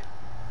arcade.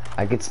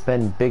 I could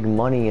spend big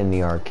money in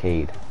the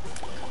arcade.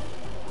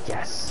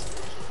 Yes.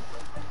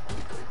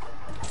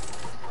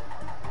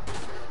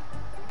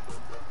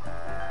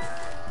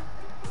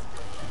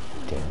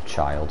 Damn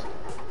child.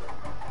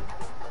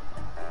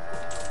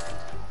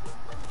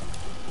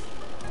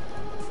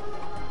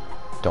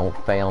 Don't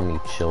fail me,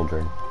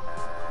 children.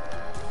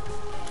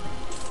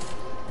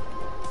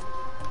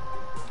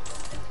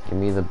 Give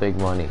me the big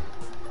money.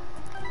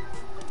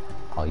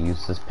 I'll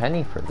use this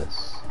penny for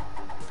this.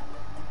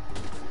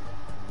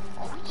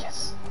 Oh,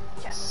 yes.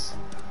 Yes.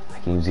 I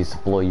can use these to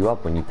blow you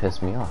up when you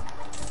piss me off.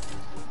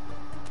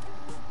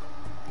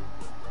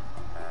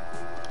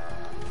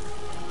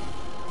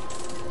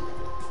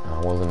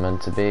 That wasn't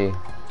meant to be.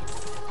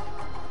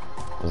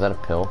 Was that a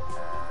pill?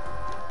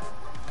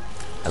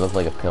 I look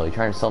like a pill. You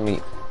trying to sell me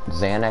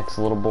Xanax,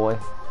 little boy?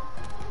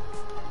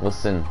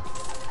 Listen.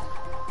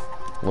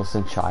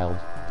 Listen, child.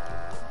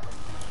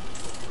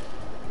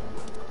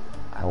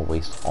 I will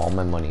waste all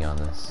my money on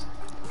this.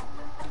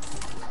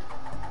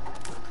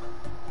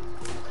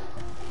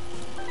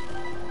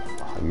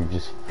 Oh, you're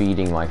just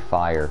feeding my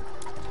fire.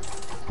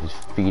 You're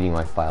just feeding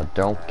my fire.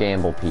 Don't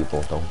gamble,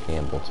 people. Don't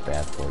gamble. It's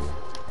bad for you.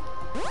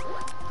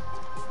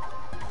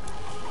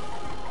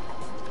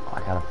 Oh, I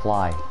gotta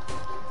fly.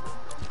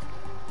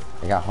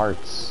 I got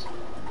hearts.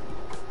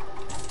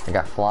 I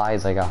got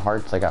flies. I got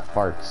hearts. I got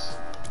farts.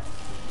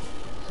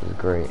 This is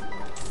great.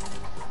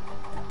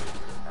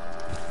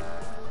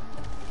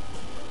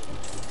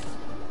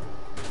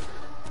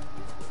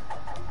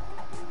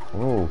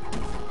 Ooh.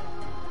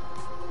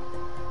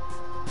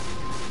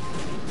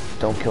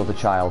 Don't kill the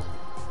child.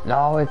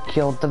 No, it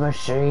killed the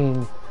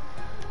machine.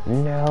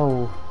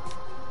 No.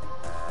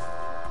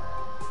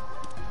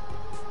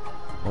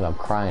 Look, I'm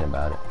crying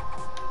about it.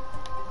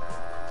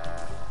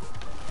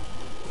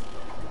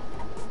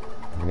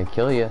 I'm gonna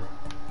kill you.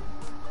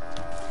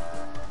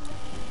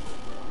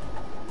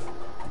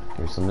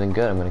 Here's something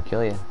good. I'm gonna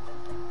kill you.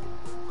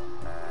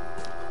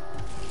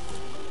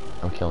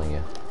 I'm killing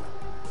you.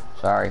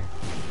 Sorry.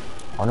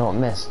 Oh no, it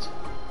missed.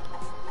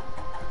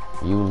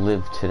 You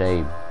live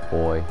today,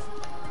 boy.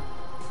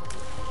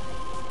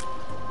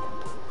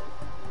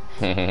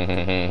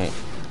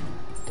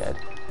 Dead.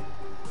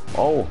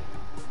 Oh!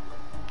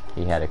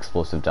 He had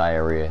explosive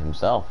diarrhea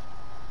himself.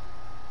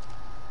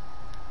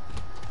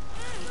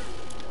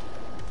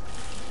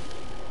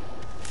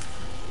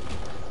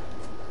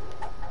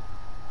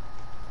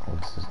 Oh,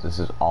 this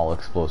is all all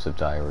explosive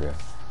diarrhea.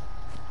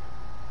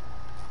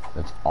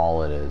 That's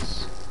all it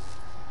is.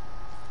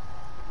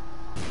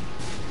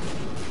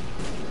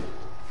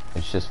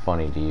 It's just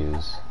funny to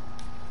use.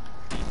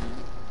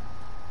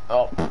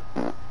 Oh.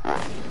 Oh,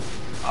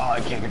 I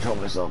can't control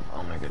myself.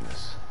 Oh my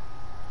goodness.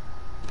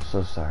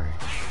 So sorry.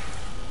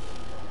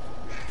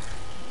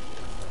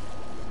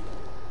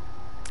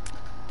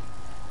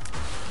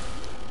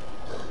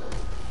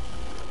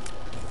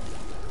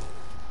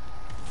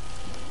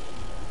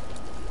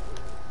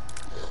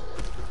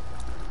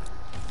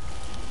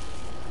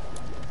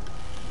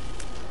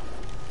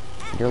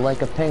 You're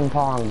like a ping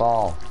pong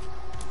ball.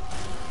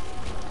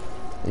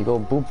 You go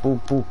boop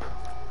boop boop.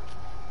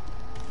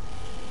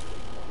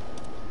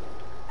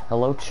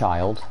 Hello,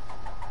 child.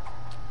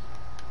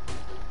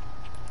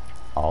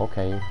 Oh,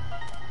 okay.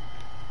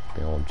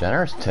 Being a little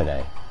generous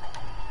today.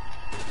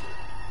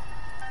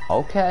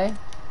 Okay.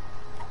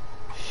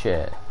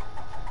 Shit.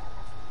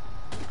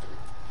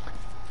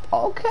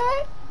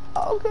 Okay.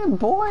 Okay,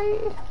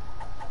 boy.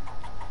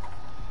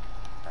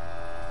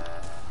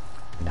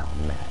 Now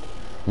I'm mad.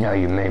 Now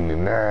you made me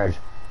mad.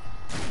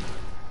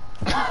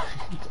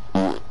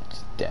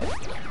 It's dead.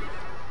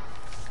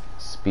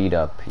 Speed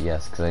up,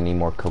 yes, because I need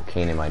more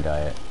cocaine in my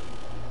diet.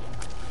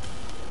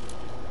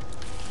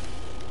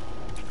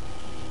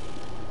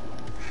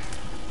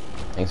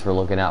 Thanks for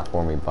looking out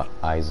for me,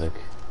 Isaac.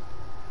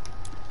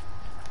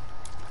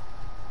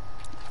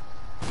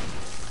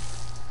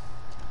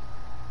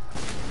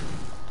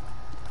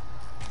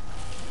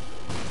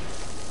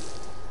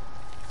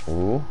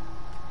 Ooh.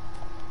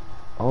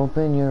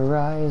 Open your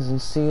eyes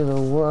and see the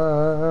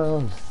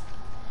world.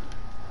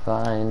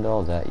 Find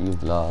all that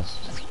you've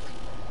lost.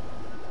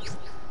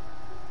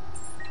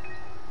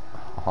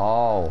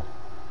 Oh.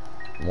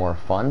 More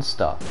fun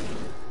stuff.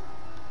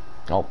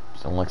 Oh,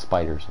 sound like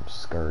spiders. I'm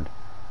scared.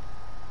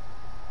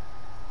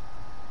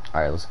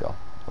 Alright, let's go.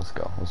 Let's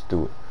go. Let's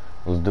do it.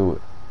 Let's do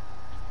it.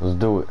 Let's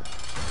do it.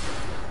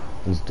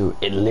 Let's do it.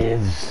 It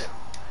lives.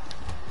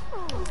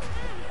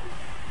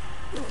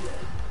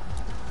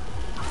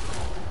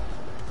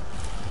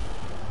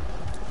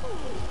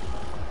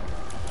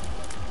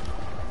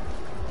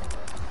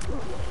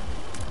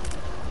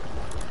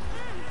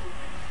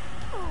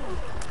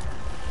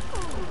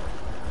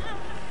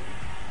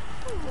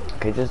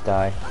 Okay, just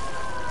die.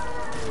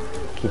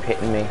 Keep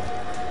hitting me.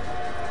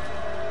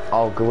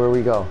 Oh, where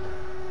we go?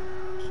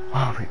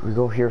 Oh, we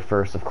go here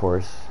first, of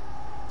course.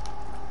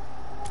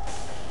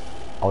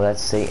 Oh, that's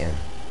Satan.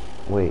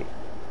 Wait.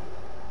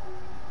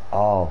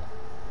 Oh.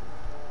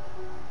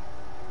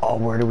 Oh,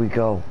 where do we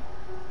go?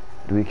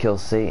 Do we kill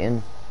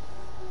Satan?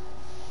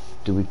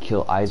 Do we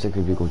kill Isaac,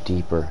 or do we go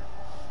deeper?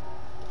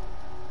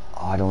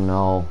 Oh, I don't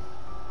know.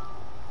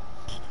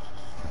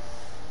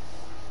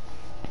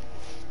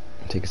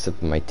 Take a sip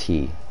of my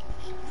tea.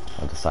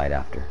 I'll decide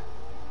after.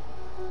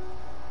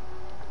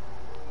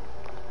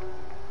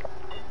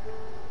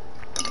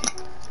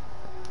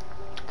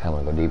 Kinda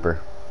wanna go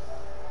deeper.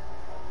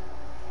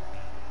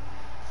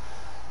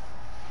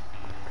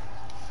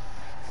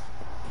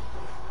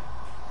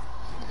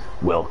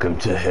 Welcome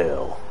to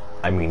hell.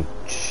 I mean,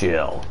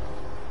 chill.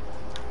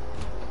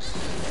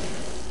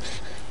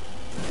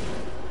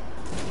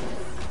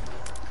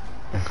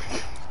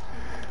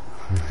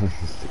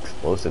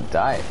 Explosive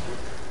diet.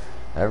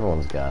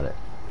 Everyone's got it.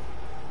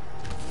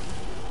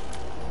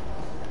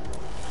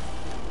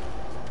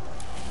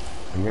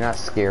 You're not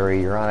scary,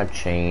 you're on a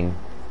chain.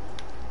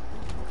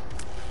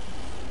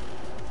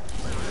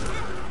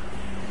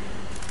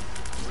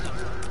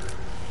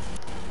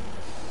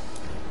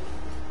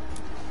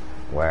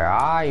 Where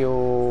are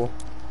you?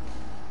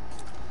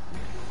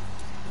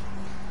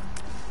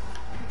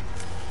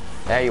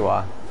 There you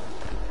are.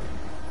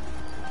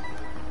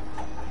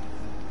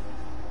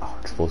 Oh,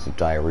 explosive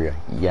diarrhea.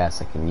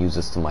 Yes, I can use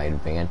this to my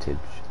advantage.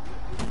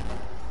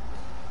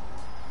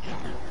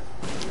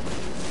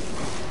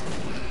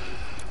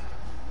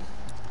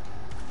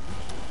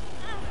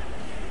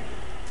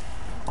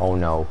 Oh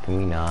no, can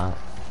we not?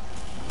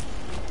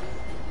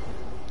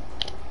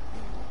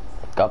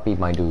 Guppy,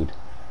 my dude.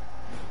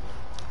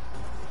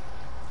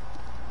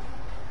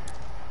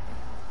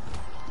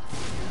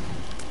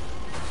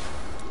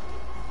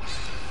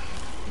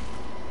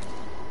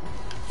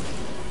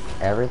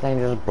 Everything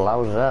just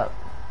blows up.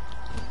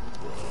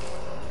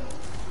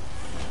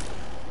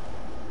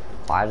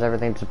 Why is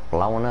everything just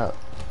blowing up?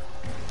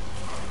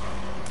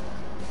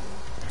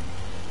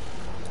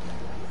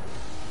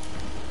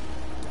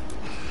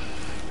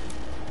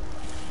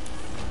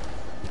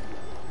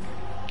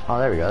 Oh,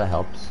 there we go, that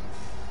helps.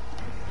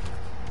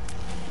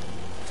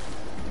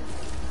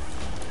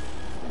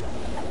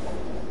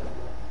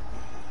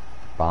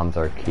 Bombs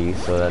are key,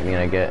 so that means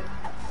I get...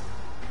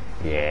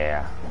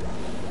 Yeah.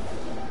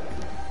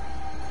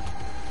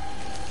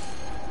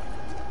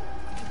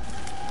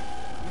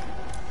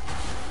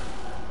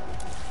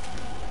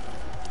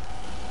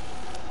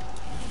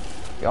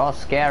 You're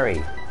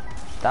scary.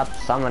 Stop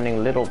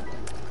summoning little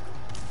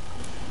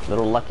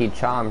Lucky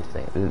Charm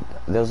things.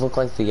 Those look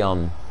like the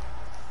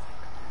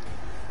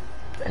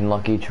And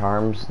Lucky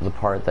Charms, the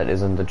part that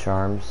isn't the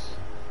charms.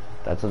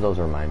 That's what those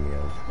remind me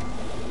of.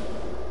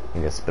 You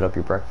gonna spit up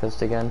your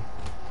breakfast again?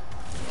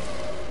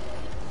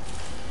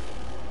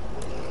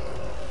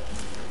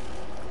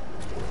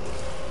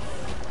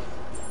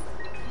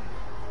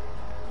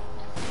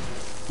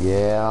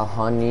 Yeah,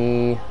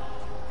 honey.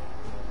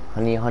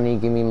 Honey, honey,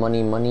 give me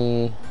money,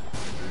 money.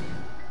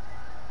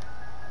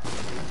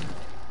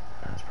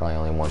 There's probably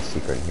only one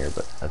secret in here,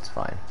 but that's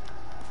fine.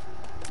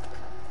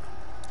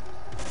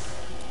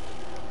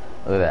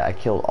 Look at that, I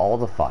killed all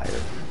the fire.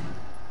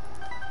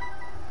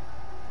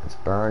 It's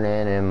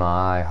burning in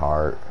my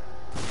heart.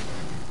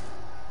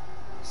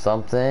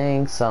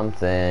 Something,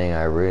 something,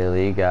 I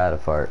really gotta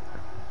fart.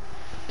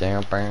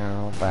 Down,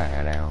 down,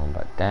 down,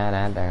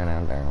 down, down,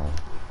 down, down.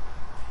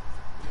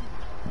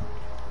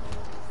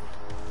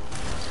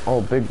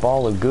 Oh, big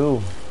ball of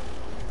goo.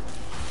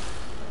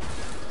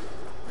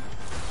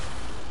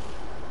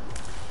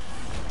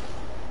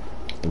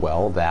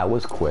 Well, that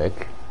was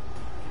quick.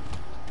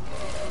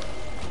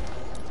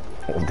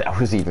 Well, that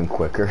was even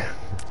quicker.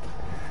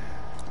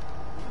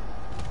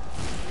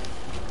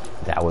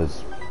 That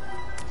was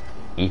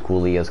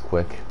equally as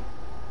quick.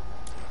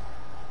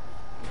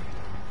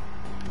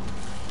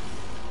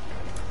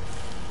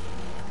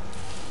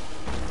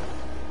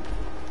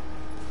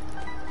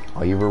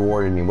 Oh, you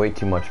rewarded me way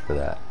too much for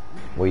that.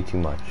 Way too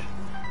much.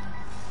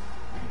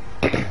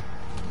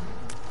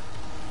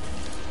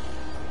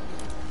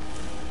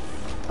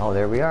 Oh,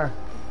 there we are.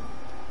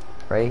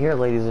 Right here,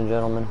 ladies and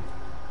gentlemen.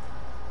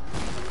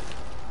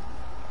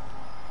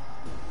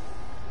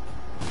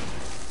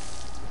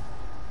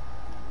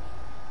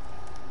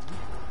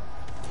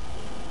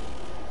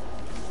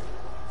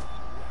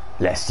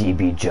 Lest ye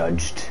be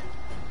judged.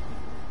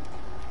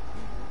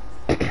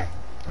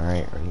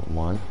 Alright, ready?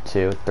 1,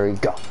 2, 3,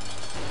 go!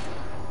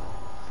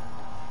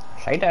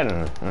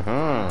 Satan!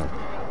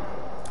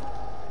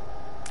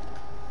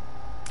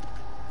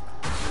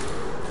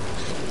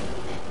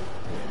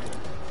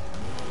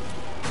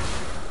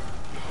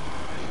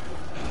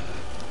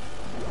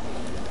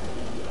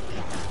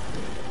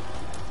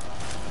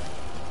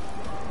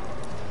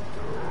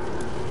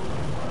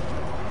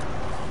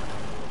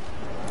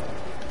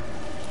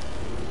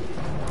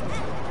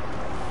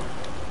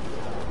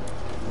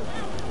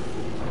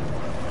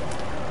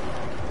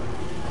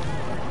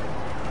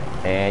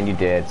 And you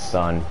dead,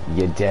 son.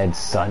 You dead,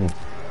 son.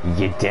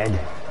 You dead.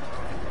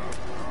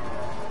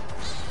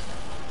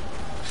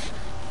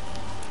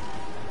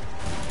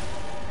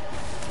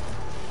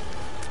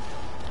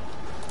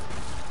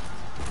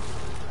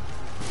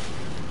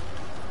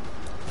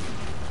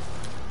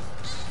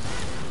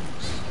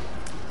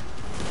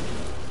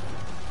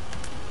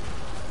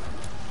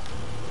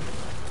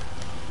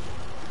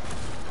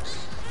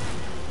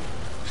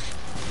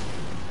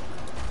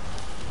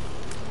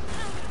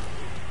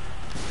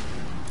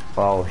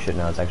 Oh shit,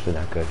 no, it's actually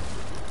not good.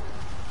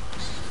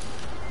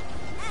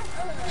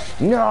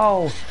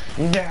 No!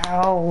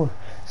 No!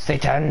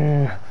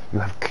 Satan! You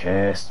have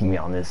cursed me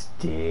on this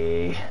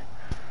day.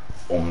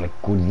 Oh my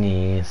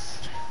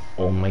goodness.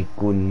 Oh my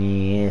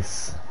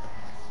goodness.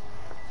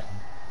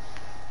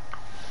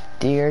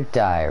 Dear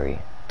diary,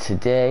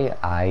 today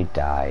I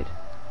died.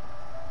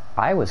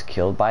 I was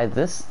killed by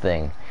this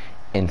thing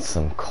in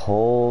some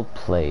cold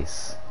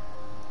place.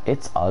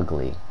 It's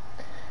ugly.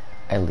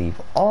 I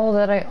leave all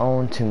that I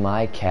own to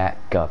my cat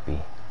Guppy.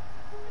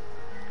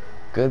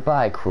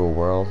 Goodbye, cruel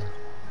world.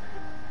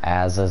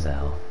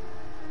 Azazel.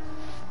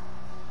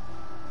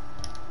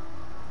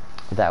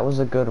 That was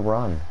a good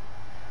run.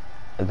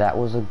 That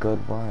was a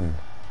good run.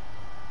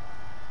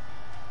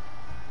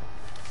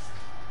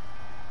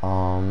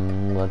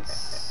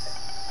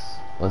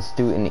 Let's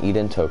do an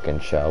Eden token,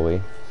 shall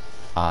we?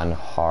 On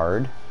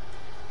hard.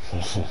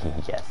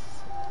 Yes.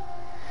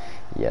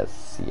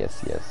 Yes,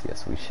 yes, yes,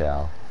 yes, we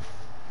shall.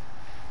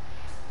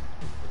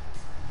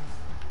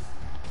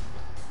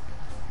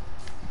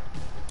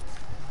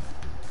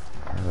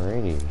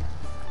 Alrighty.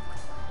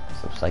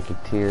 Some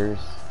psychic tears.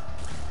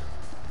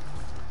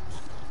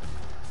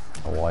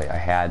 Oh, I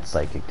had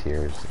psychic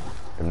tears.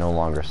 They're no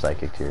longer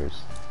psychic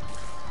tears.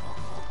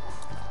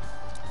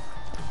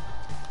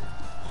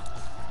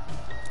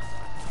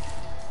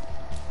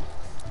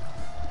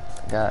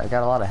 I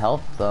got a lot of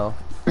health though.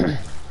 I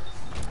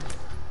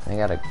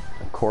got a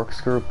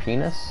corkscrew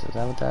penis. Is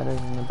that what that is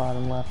in the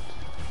bottom left?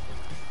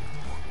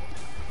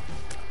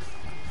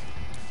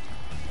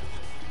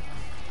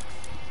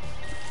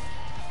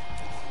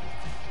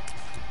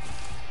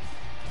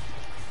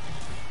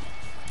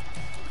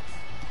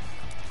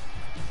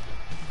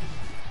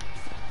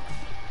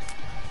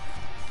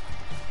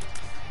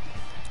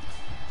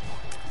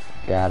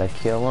 Gotta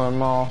kill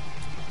them all.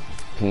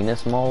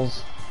 Penis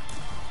moles.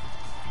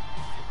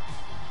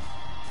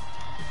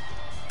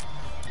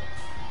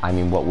 I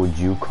mean, what would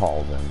you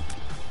call them?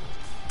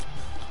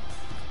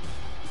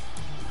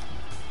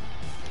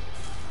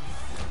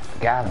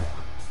 Got him.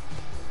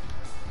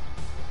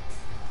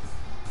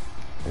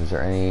 Is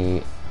there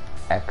any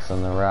X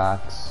on the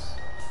rocks?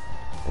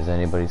 Does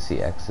anybody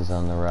see X's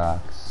on the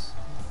rocks?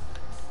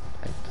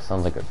 It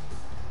sounds like a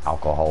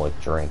alcoholic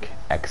drink.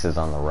 X's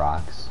on the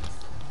rocks.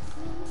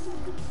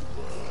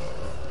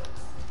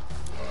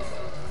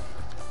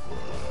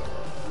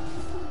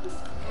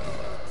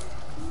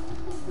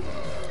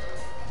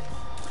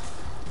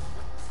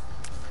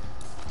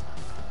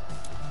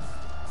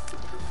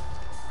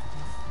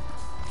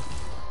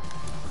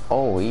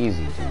 Oh,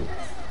 easy, dude.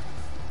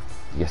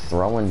 You're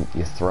throwing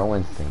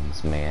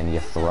things, man.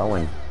 You're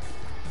throwing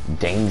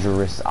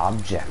dangerous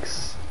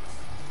objects.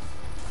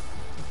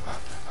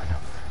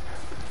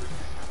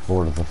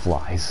 Lord of the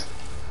Flies.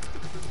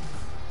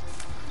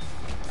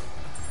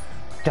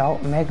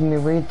 Don't make me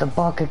read the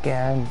book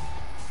again.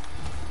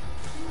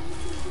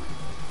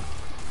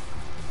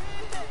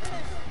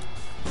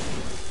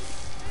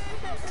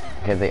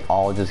 Okay, they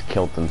all just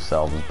killed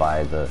themselves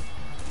by the...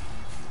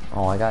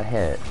 Oh, I got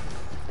hit.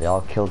 They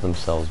all killed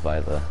themselves by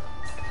the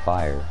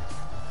fire.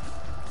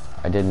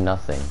 I did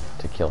nothing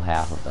to kill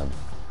half of them.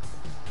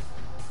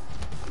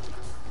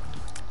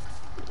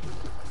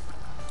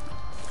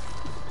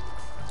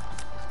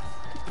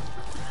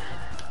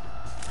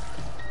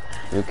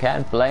 You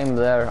can't blame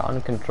their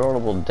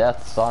uncontrollable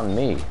deaths on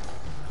me.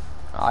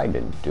 I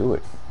didn't do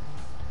it.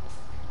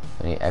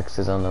 Any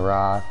X's on the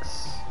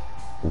rocks?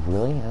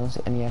 Really? I don't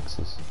see any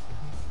X's.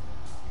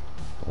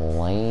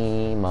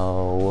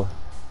 Lame-o.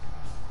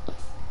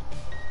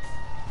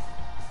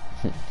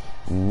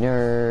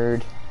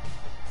 Nerd.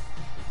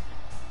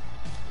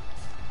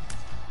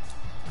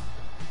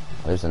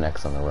 There's an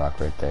X on the rock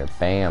right there.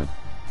 Bam.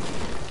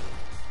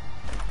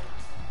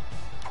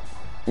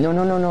 No,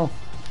 no, no, no.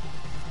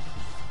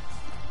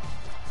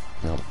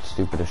 No,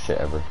 stupidest shit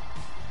ever.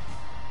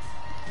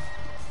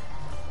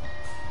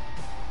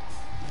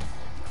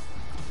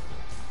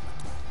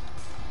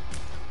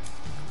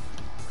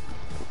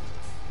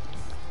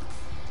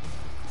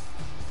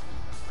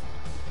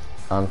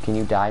 Can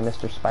you die,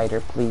 Mr.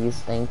 Spider, please?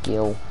 Thank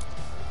you.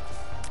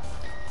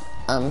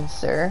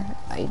 Sir,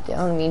 I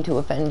don't mean to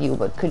offend you,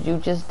 but could you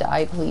just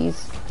die,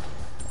 please?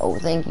 Oh,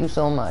 thank you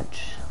so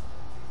much.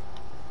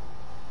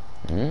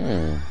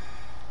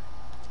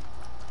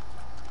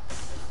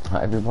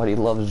 Everybody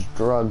loves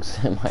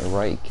drugs, am I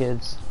right,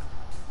 kids?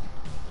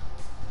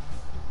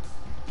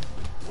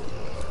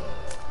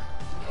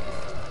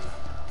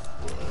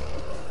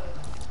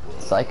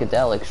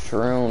 Psychedelic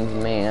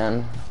shrooms,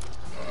 man.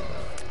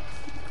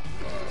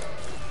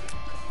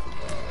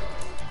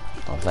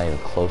 Oh, it's not even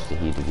close to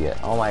heated yet.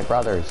 Oh, my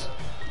brothers,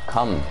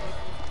 come,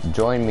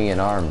 join me in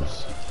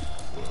arms.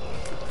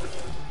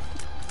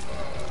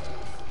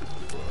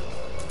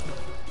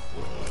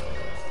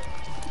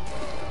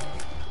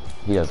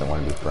 He doesn't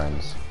want to be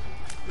friends.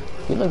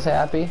 He looks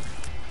happy.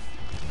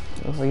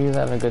 Looks like he's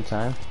having a good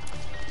time.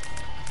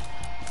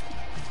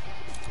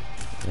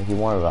 Like he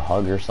wanted a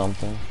hug or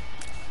something.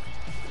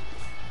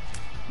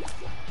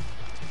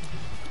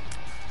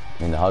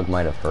 I mean, the hug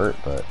might have hurt,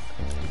 but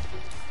I mean,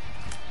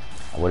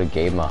 I would have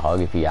gave him a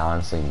hug if he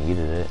honestly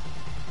needed it.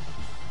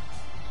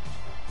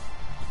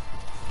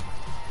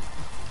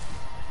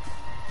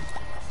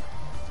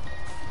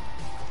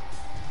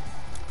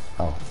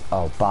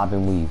 Oh, bob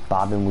and weave,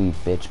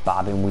 bitch,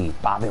 bob and weave,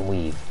 bob and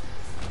weave.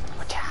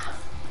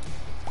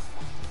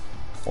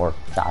 Or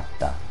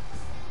Tata.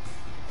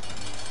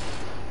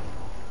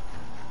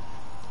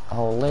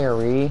 Oh,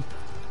 Larry.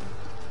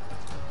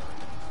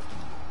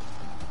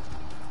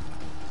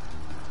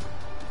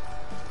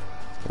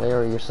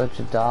 Larry, you're such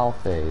a doll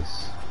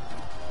face.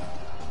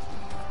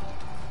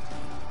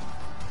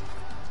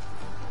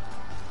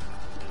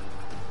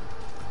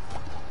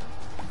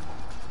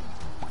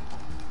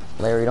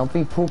 Larry, don't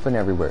be pooping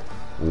everywhere.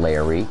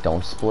 Larry,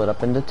 don't split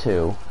up into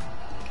two.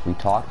 We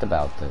talked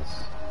about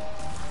this.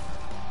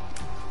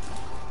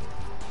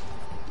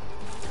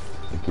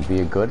 You could be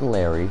a good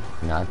Larry,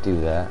 not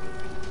do that.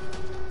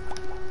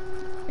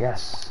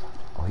 Yes.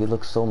 Oh, he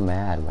looks so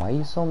mad. Why are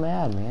you so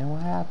mad, man?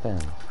 What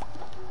happened?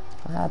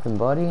 What happened,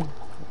 buddy?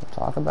 We'll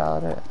talk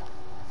about it.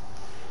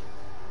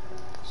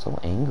 So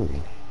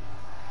angry.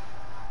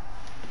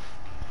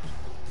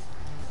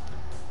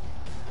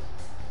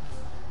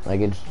 Like,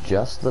 it's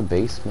just the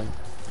basement.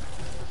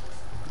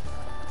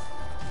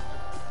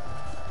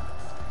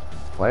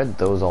 Why did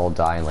those all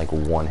die in like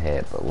one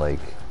hit, but like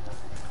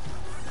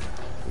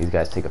these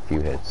guys take a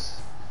few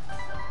hits?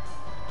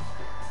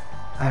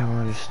 I don't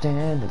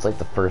understand. It's like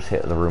the first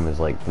hit of the room is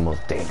like the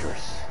most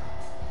dangerous.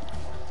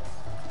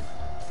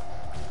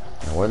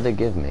 Now, what did they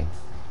give me?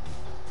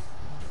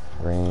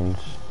 Range.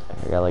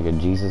 I got like a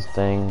Jesus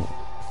thing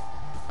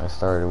I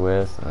started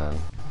with, and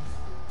then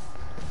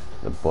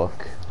the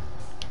book.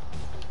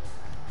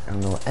 I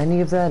don't know what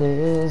any of that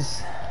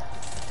is.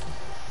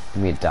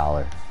 Give me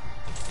 $1.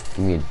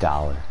 Give me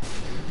 $1.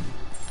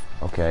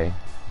 Okay.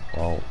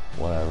 Well,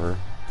 whatever.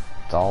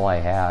 It's all I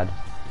had.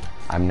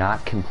 I'm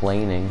not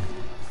complaining.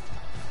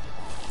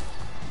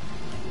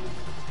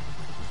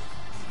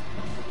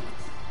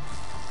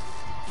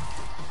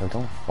 No,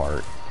 don't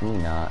fart. Can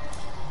you not?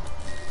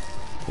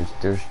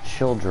 There's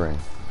children.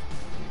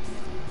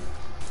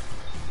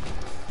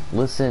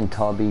 Listen,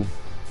 Tubby.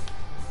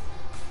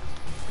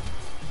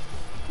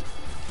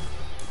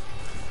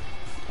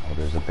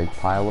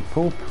 pile of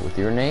poop with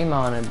your name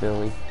on it,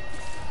 Billy.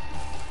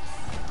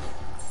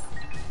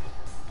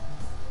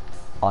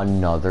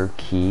 Another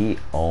key.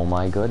 Oh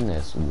my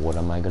goodness. What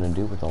am I gonna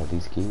do with all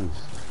these keys?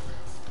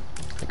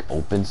 Like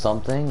open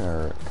something,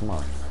 or come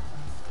on.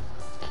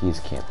 Keys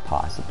can't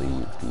possibly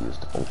be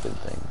used to open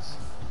things.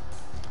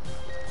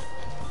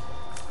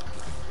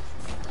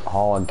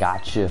 Oh, I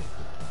gotcha.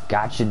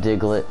 Gotcha,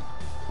 Diglett.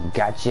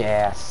 Gotcha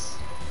ass.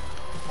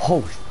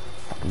 Oh,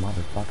 fucking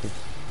motherfuckers.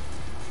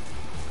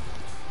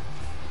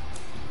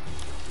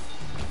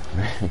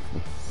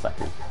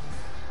 Suckers.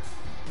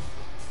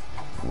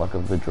 Luck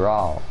of the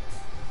draw.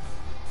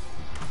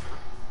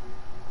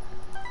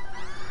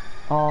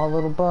 Oh,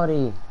 little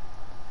buddy.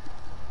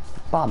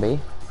 Bobby.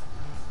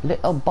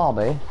 Little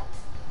Bobby.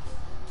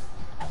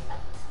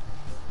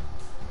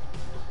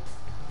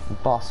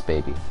 Boss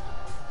baby.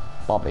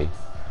 Bobby.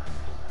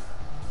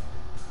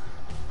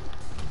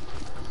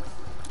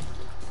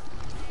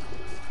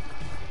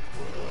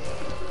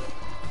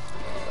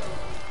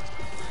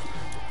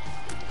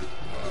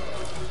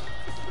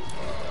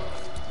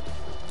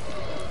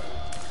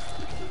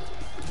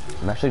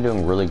 I'm actually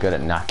doing really good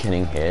at not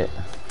getting hit.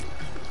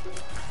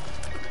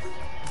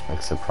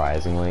 Like,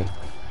 surprisingly.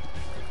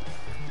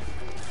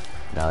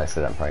 Now they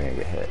said I'm probably gonna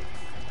get hit.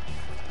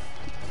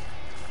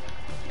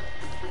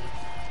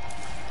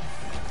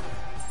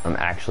 I'm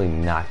actually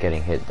not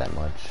getting hit that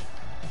much.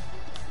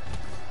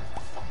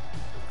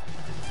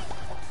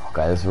 Oh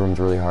god, this room's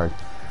really hard.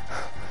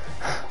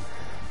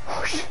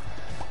 Oh shit.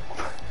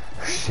 Oh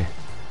shit.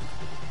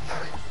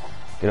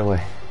 Get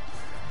away.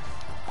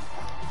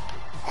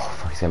 Oh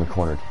fuck, he's got me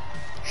cornered.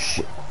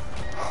 Shit.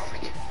 Oh my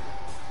god.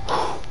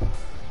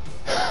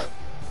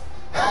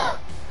 That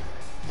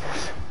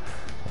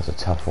was a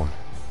tough one.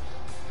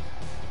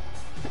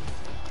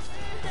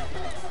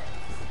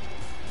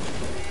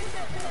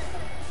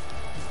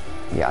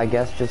 Yeah, I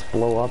guess just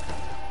blow up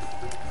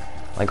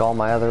like all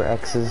my other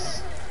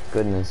exes.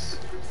 Goodness.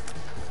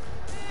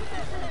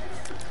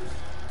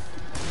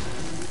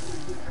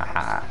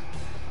 Haha.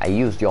 I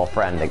used your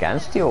friend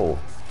against you,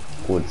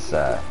 good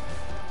sir.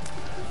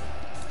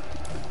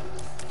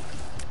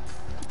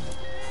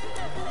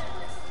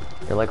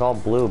 You're like all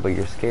blue, but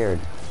you're scared.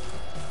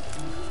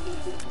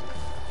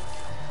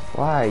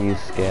 Why are you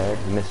scared,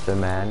 Mr.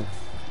 Man?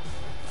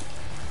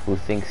 Who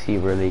thinks he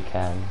really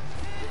can?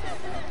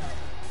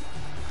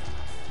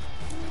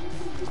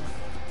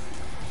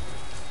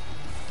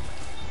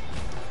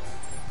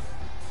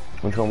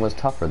 Which one was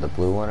tougher, the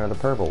blue one or the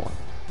purple one?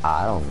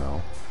 I don't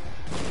know.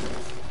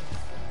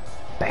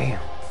 Bam!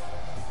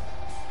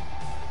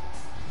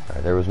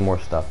 Alright, there was more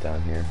stuff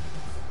down here.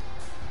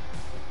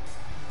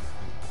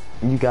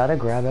 You gotta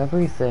grab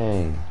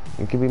everything.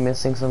 You could be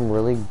missing some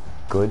really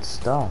good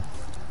stuff.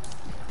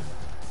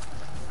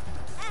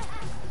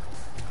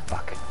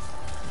 Fuck.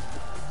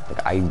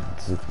 Like, I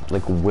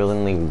like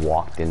willingly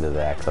walked into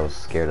that because I was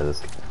scared of this.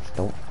 Just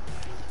don't.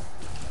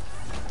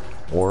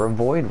 Or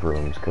avoid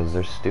rooms because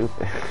they're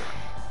stupid.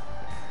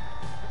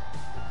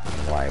 I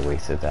don't know why I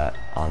wasted that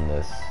on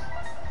this.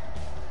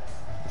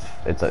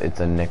 It's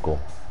a nickel.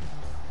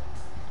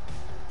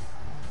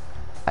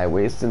 I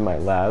wasted my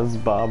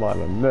last bomb on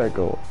a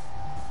nickel.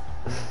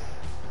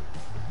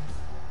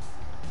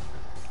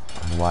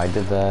 Why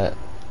did that?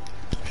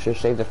 Should've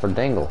saved it for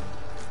Dangle.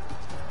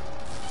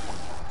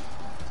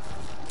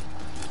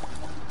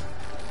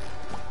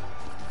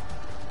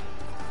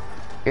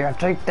 Yeah,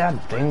 take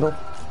that, Dingle.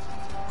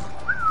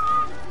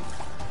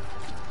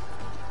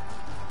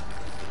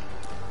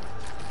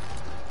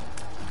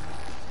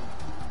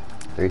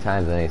 Three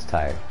times and then he's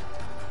tired.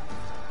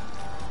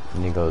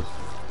 And he goes.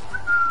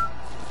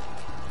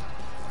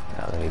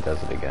 Now then he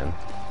does it again.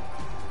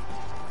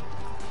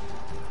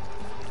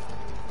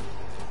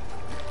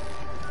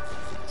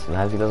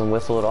 Sometimes he doesn't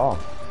whistle at all.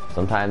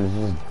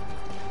 Sometimes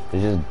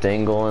it's just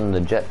dangling the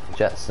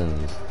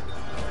Jetsons.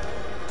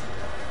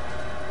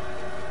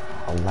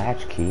 A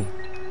latch key.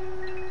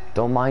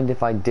 Don't mind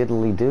if I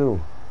diddly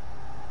do.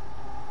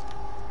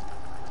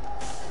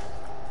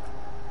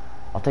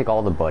 I'll take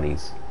all the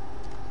buddies.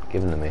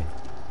 Give them to me.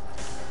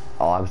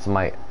 Oh, I'm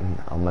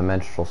on my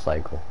menstrual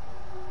cycle.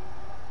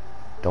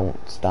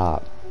 Don't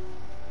stop.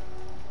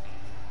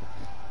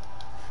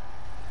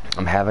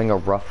 I'm having a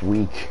rough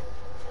week.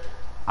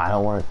 I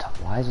don't want to.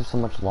 Why is there so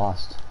much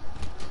lost?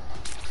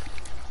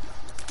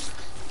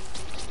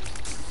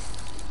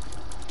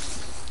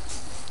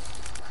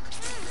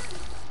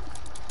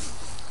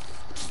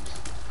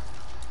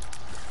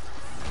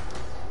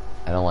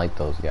 I don't like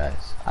those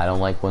guys. I don't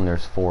like when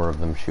there's 4 of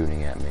them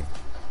shooting at me.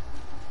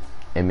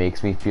 It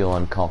makes me feel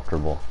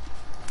uncomfortable.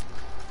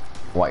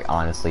 Well, I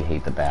honestly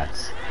hate the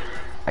bats.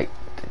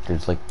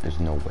 There's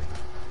no way.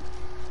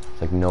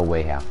 There's like no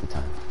way half the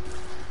time.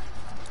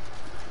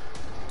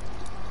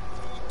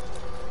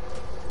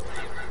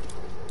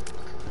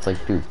 It's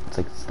like, dude, it's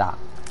like, stop.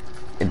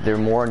 They're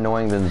more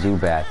annoying than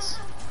Zubats.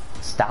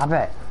 Stop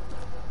it!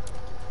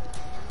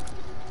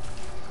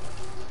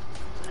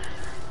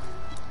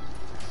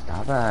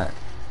 Stop it.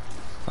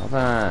 Stop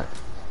it.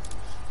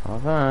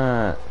 Stop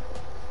it.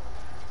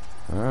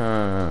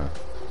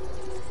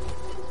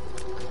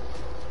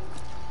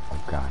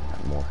 God,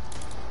 not more.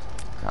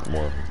 Not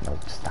more of it. No,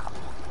 stop.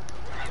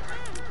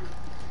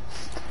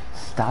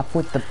 Stop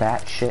with the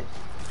bat shit.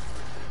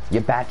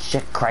 You're bat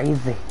shit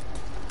crazy.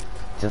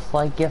 Just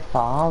like your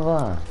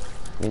father.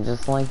 You're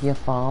just like your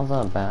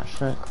father, bat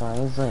shit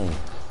crazy.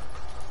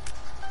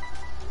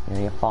 Yeah,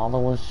 your father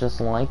was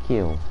just like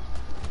you.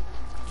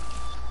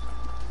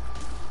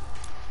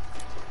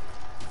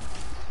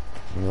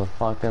 You're a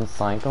fucking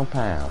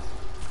psychopath.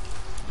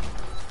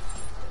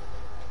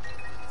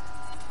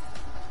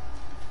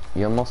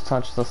 You almost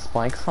touched the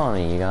spikes,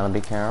 honey. You gotta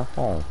be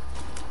careful.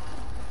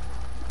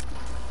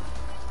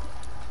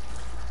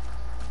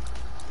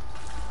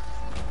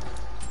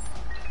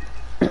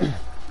 Good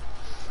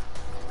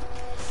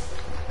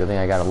thing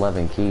I got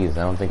 11 keys.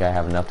 I don't think I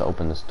have enough to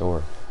open this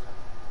door.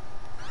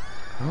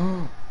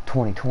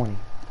 2020.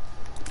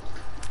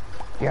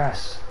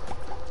 Yes.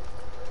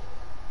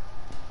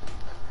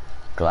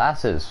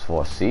 Glasses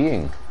for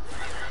seeing.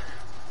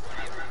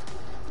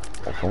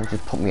 Oh, don't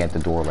just put me at the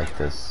door like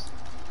this.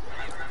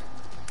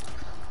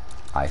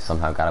 I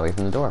somehow got away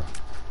from the door.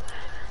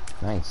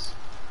 Nice.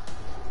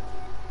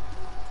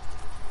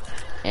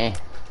 Eh.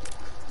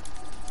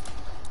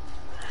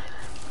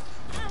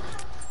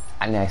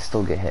 And I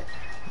still get hit.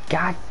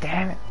 God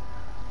damn it.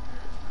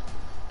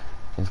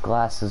 His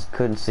glasses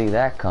couldn't see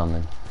that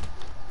coming.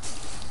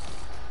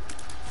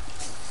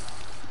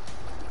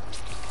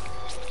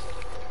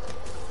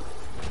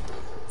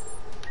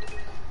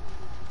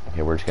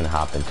 Okay, we're just gonna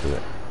hop into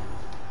it.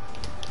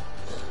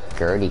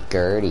 Gertie,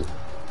 Gertie.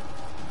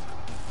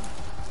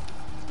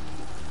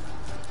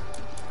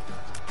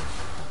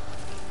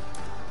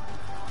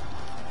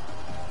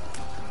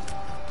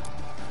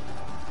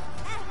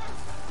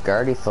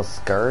 Gertie's so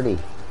skirty.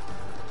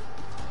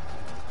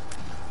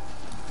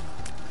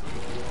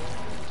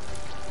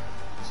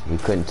 You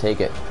couldn't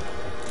take it.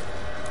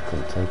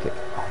 Couldn't take it.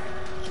 Oh,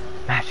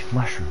 magic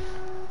mushroom.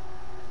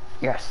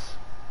 Yes.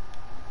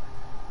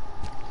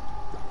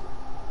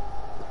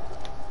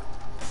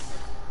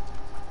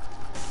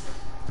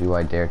 Do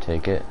I dare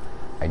take it?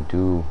 I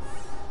do.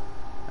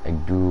 I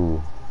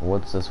do.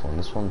 What's this one?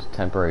 This one's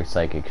temporary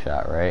psychic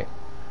shot, right?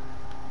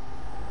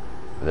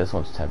 This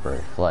one's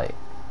temporary flight.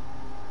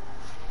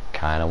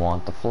 Kinda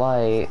want the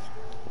flight.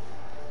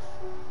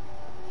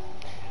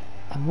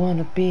 I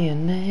wanna be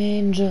an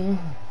angel.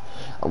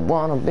 I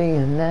wanna be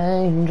an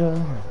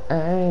angel.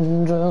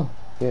 Angel.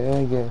 Yeah,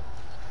 yeah.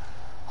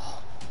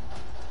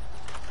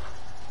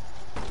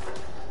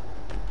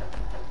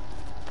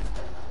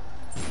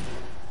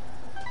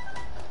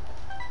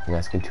 You're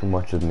asking too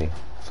much of me.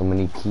 So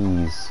many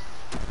keys.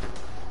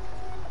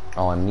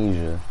 Oh,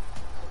 amnesia.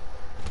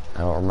 I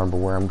don't remember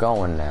where I'm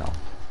going now.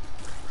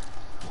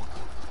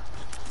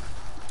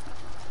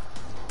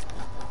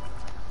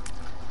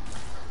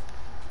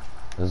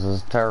 This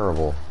is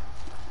terrible.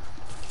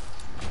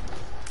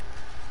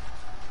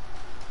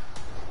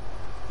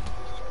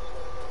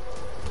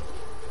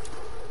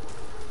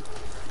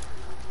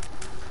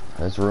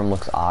 This room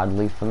looks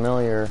oddly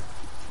familiar.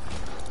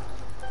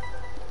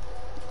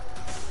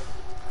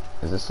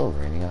 Is it still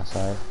raining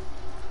outside?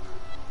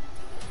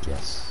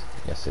 Yes.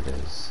 Yes, it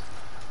is.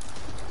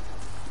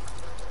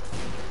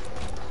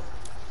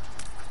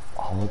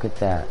 Oh, look at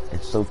that.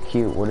 It's so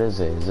cute. What is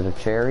it? Is it a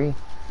cherry?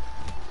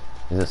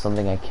 Is it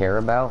something I care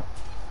about?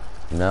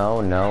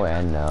 No, no,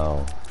 and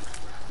no.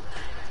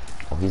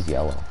 Oh, he's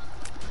yellow.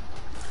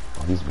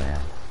 Oh, he's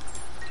mad.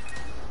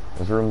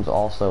 This room's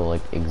also,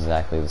 like,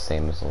 exactly the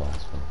same as the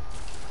last one.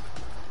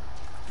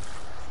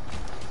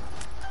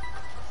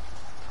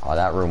 Oh,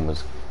 that room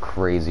was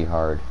crazy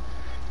hard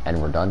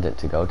and redundant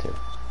to go to.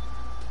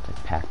 It's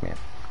like Pac-Man.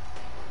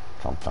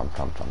 Chomp, chomp,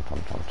 chomp, chomp,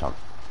 chomp, chomp, chomp.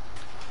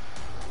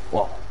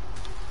 Whoa.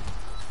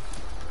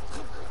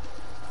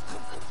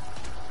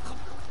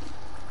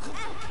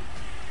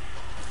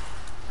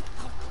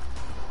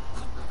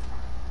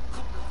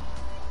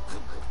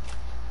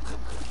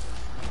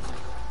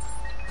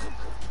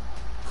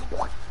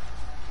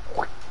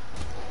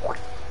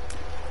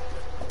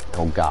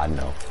 Oh God,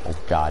 no. Oh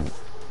God.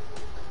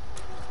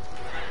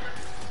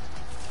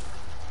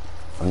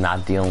 I'm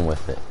not dealing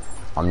with it.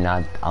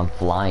 I'm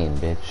flying,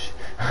 bitch.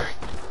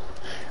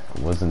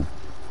 It wasn't,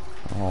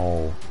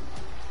 oh.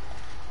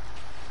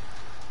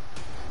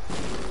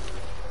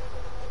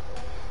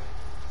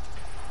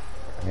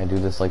 I gotta do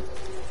this like,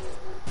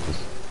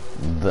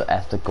 the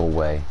ethical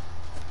way.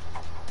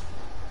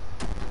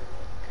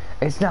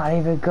 It's not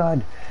even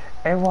good.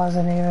 It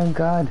wasn't even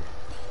good.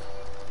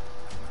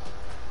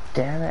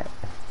 Damn it.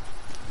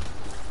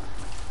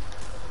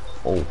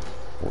 Oh,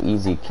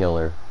 easy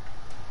killer.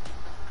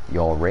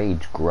 Your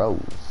rage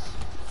grows.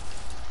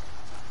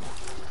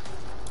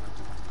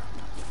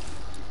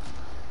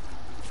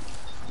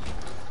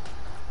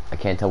 I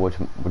can't tell which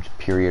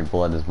period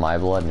blood is my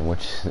blood and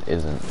which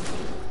isn't.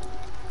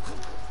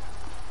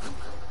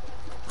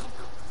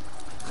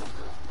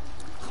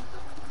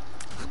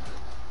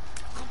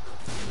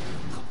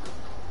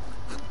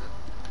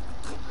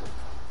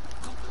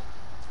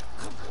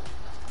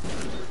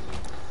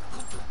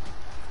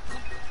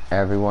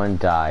 Everyone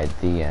died.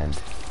 The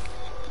end.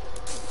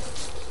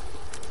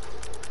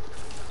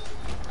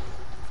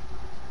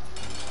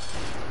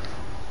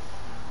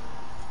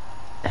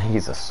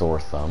 He's a sore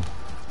thumb.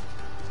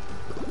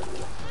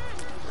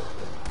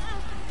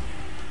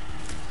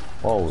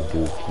 Whoa,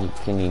 dude,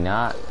 can you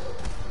not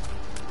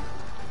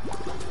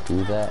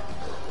do that?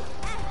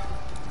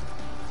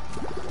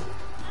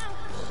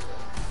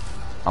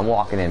 I'm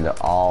walking into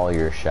all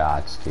your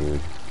shots, dude.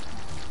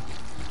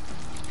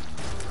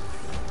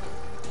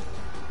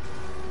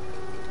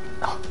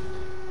 Oh,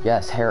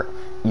 yes,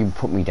 you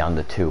put me down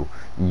to 2.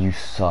 You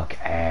suck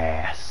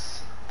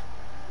ass.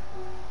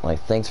 Like,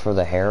 thanks for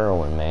the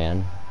heroin,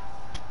 man.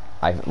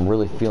 I'm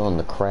really feeling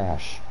the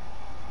crash.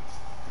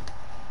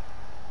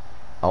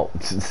 Oh,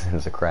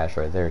 there's a crash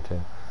right there,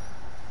 too.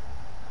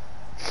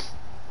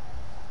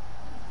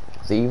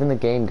 See, even the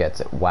game gets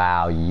it.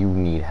 Wow, you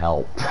need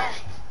help.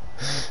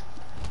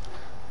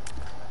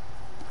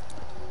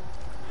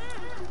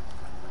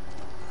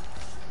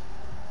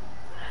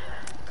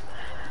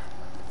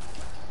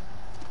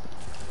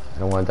 I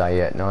don't want to die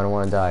yet. No, I don't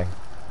want to die.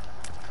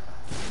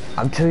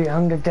 I'm too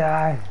young to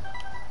die.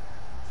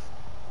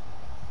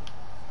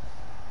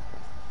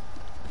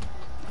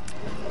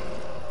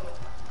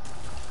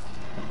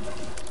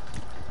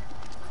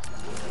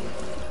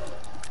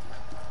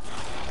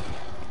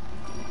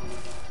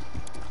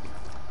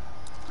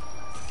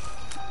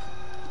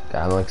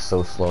 God, I'm like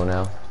so slow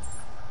now.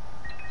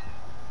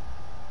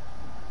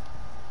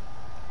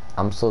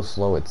 I'm so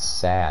slow, it's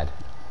sad.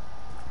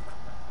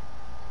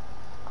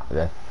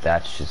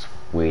 That's just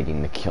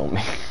waiting to kill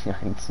me.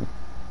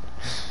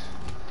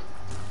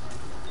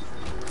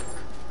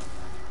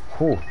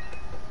 Whew.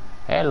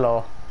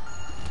 Hello.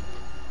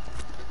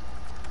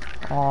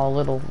 Oh,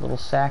 little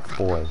sack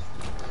boy.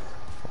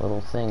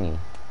 Little thingy.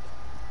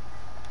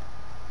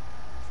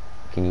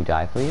 Can you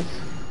die, please?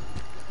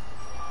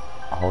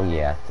 Oh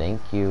yeah, thank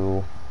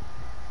you.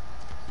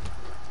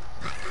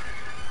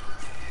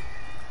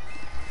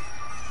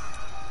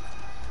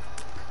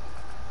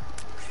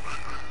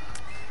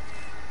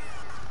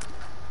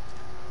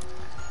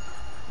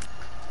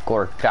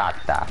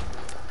 Cortata.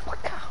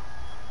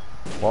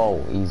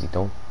 Whoa, easy,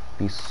 don't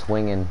be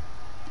swinging.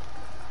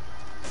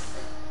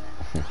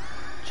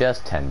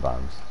 Just 10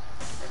 bombs.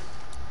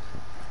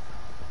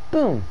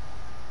 Boom.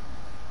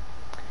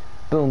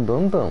 Boom,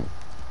 boom, boom.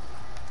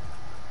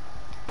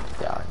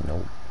 Yeah,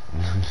 nope.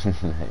 I ain't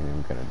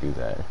even gonna do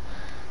that.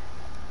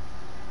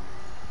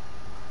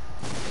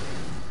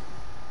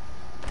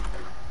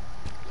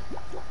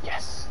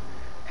 Yes.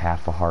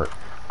 Half a heart.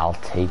 I'll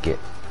take it.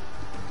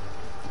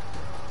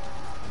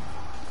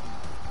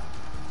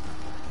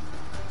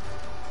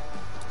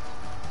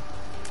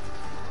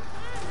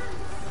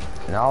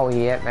 No,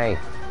 he hit me.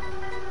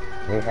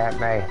 He hit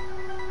me.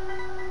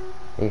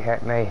 He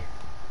hit me.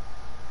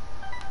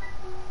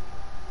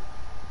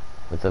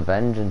 With a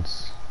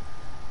vengeance.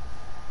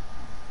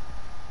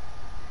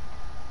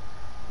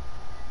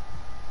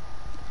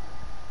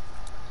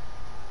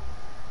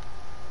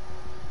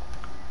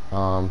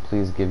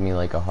 Please give me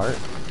like a heart.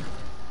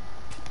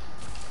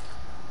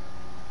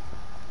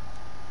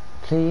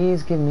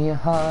 Please give me a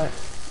heart.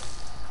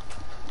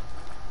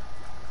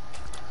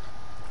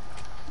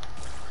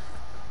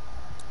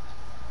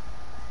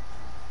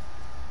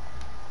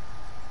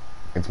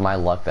 It's my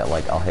luck that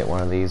like I'll hit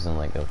one of these and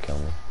like it'll kill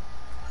me.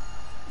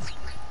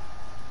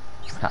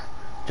 Ha,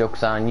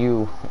 joke's on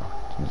you.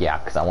 Yeah,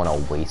 because I want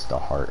to waste a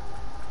heart.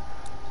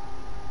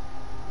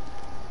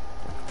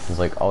 He's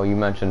like, oh, you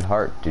mentioned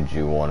heart. Did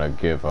you want to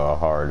give a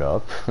heart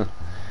up?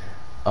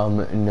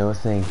 No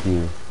thank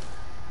you.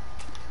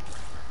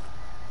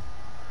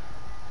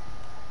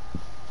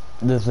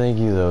 No thank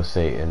you though,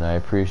 Satan. I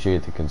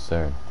appreciate the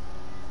concern.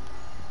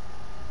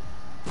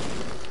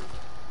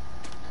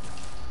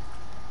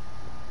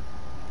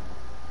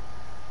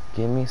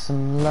 Give me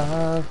some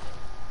love.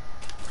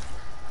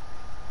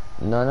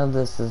 None of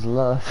this is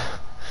love.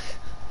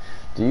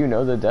 Do you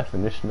know the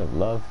definition of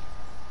love?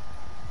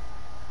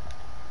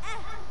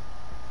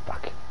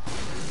 Fuck.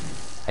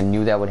 I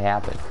knew that would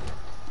happen.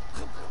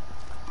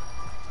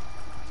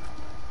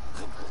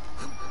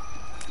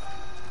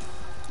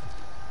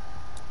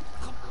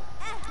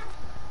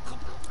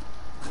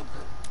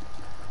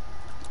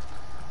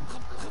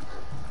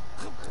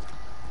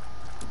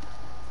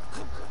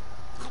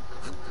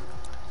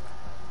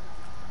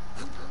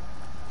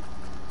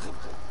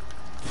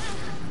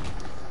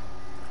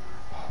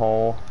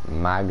 Oh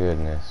my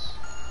goodness.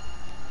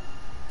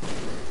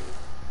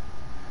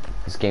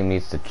 This game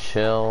needs to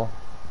chill.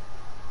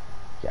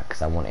 Yeah,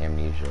 because I want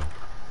amnesia.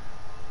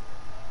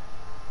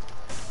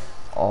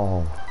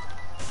 Oh.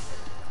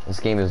 This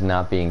game is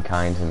not being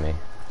kind to me.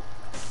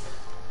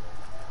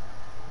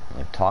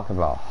 Like, talk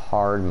about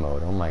hard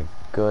mode. Oh my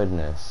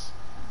goodness.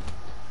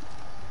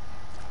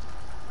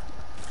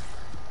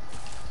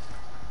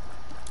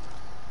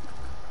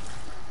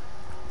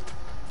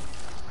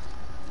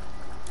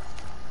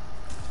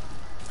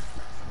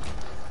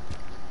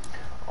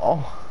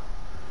 Oh,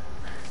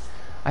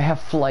 I have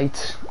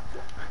flight.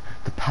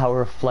 The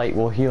power of flight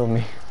will heal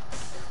me.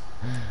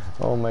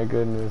 Oh my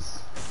goodness.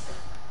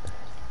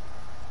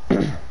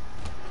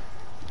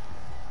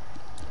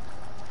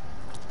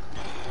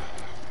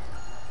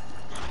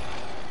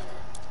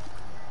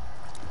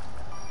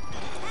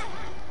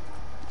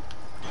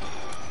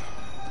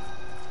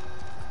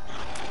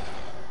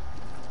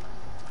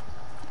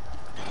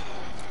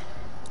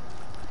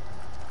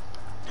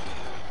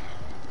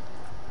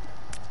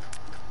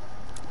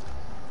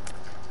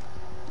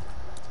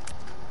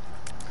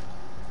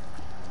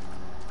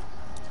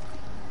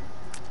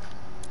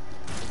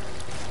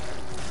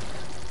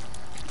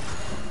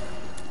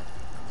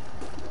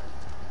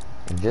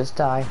 Just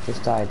die.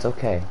 Just die. It's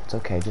okay. It's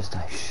okay. Just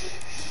die. Shh.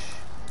 Shh.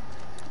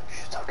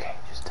 It's okay.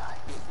 Just die.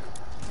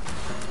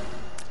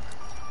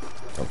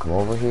 Don't come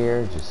over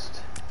here.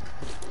 Just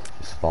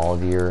fall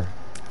to your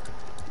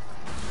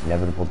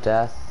inevitable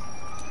death.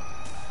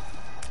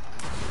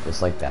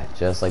 Just like that.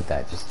 Just like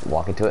that. Just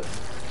walk into it.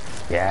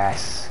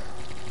 Yes.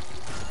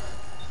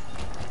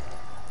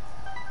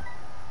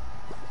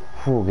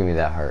 Whew, give me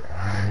that heart.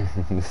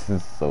 This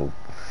is so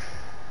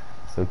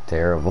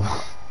terrible.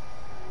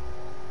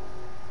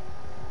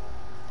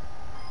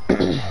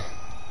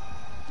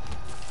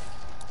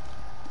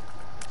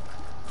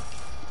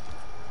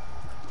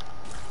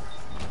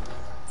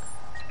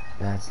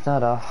 That's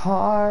not a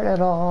heart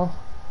at all.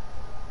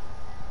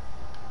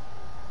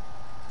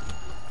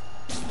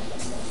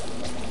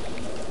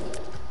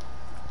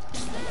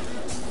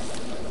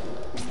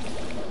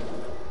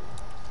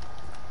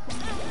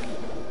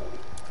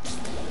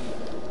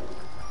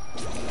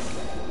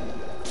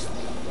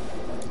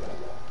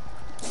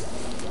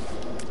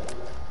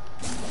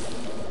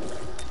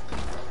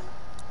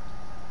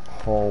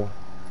 Oh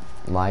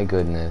my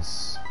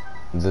goodness.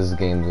 This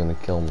game's gonna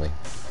kill me.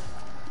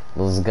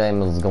 This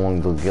game is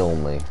going to kill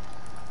me.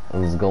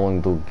 It's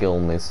going to kill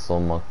me so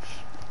much.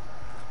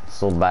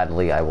 So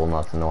badly I will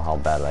not know how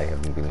bad I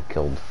have been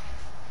killed.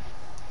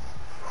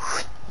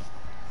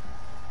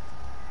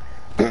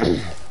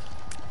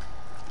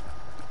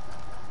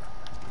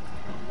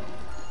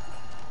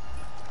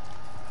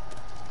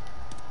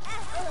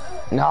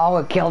 No,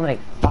 it killed me.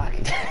 Fuck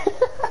it.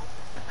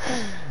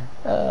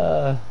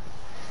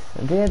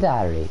 Dear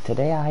diary,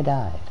 today I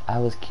died. I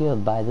was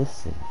killed by this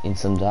sin in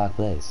some dark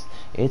place.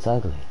 It's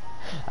ugly.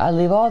 I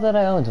leave all that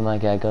I own to my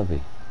cat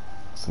Guppy.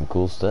 Some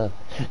cool stuff.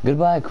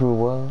 Goodbye, cruel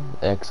world.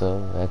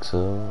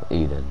 XO,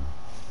 Eden.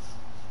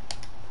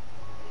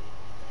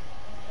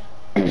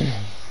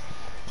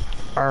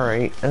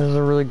 Alright, that was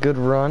a really good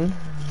run.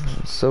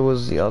 So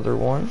was the other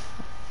one.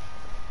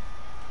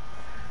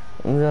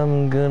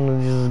 I'm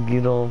gonna just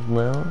get off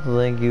now.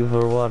 Thank you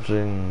for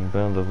watching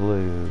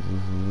PandaPlays.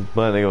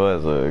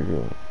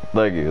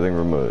 Thank you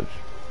very much.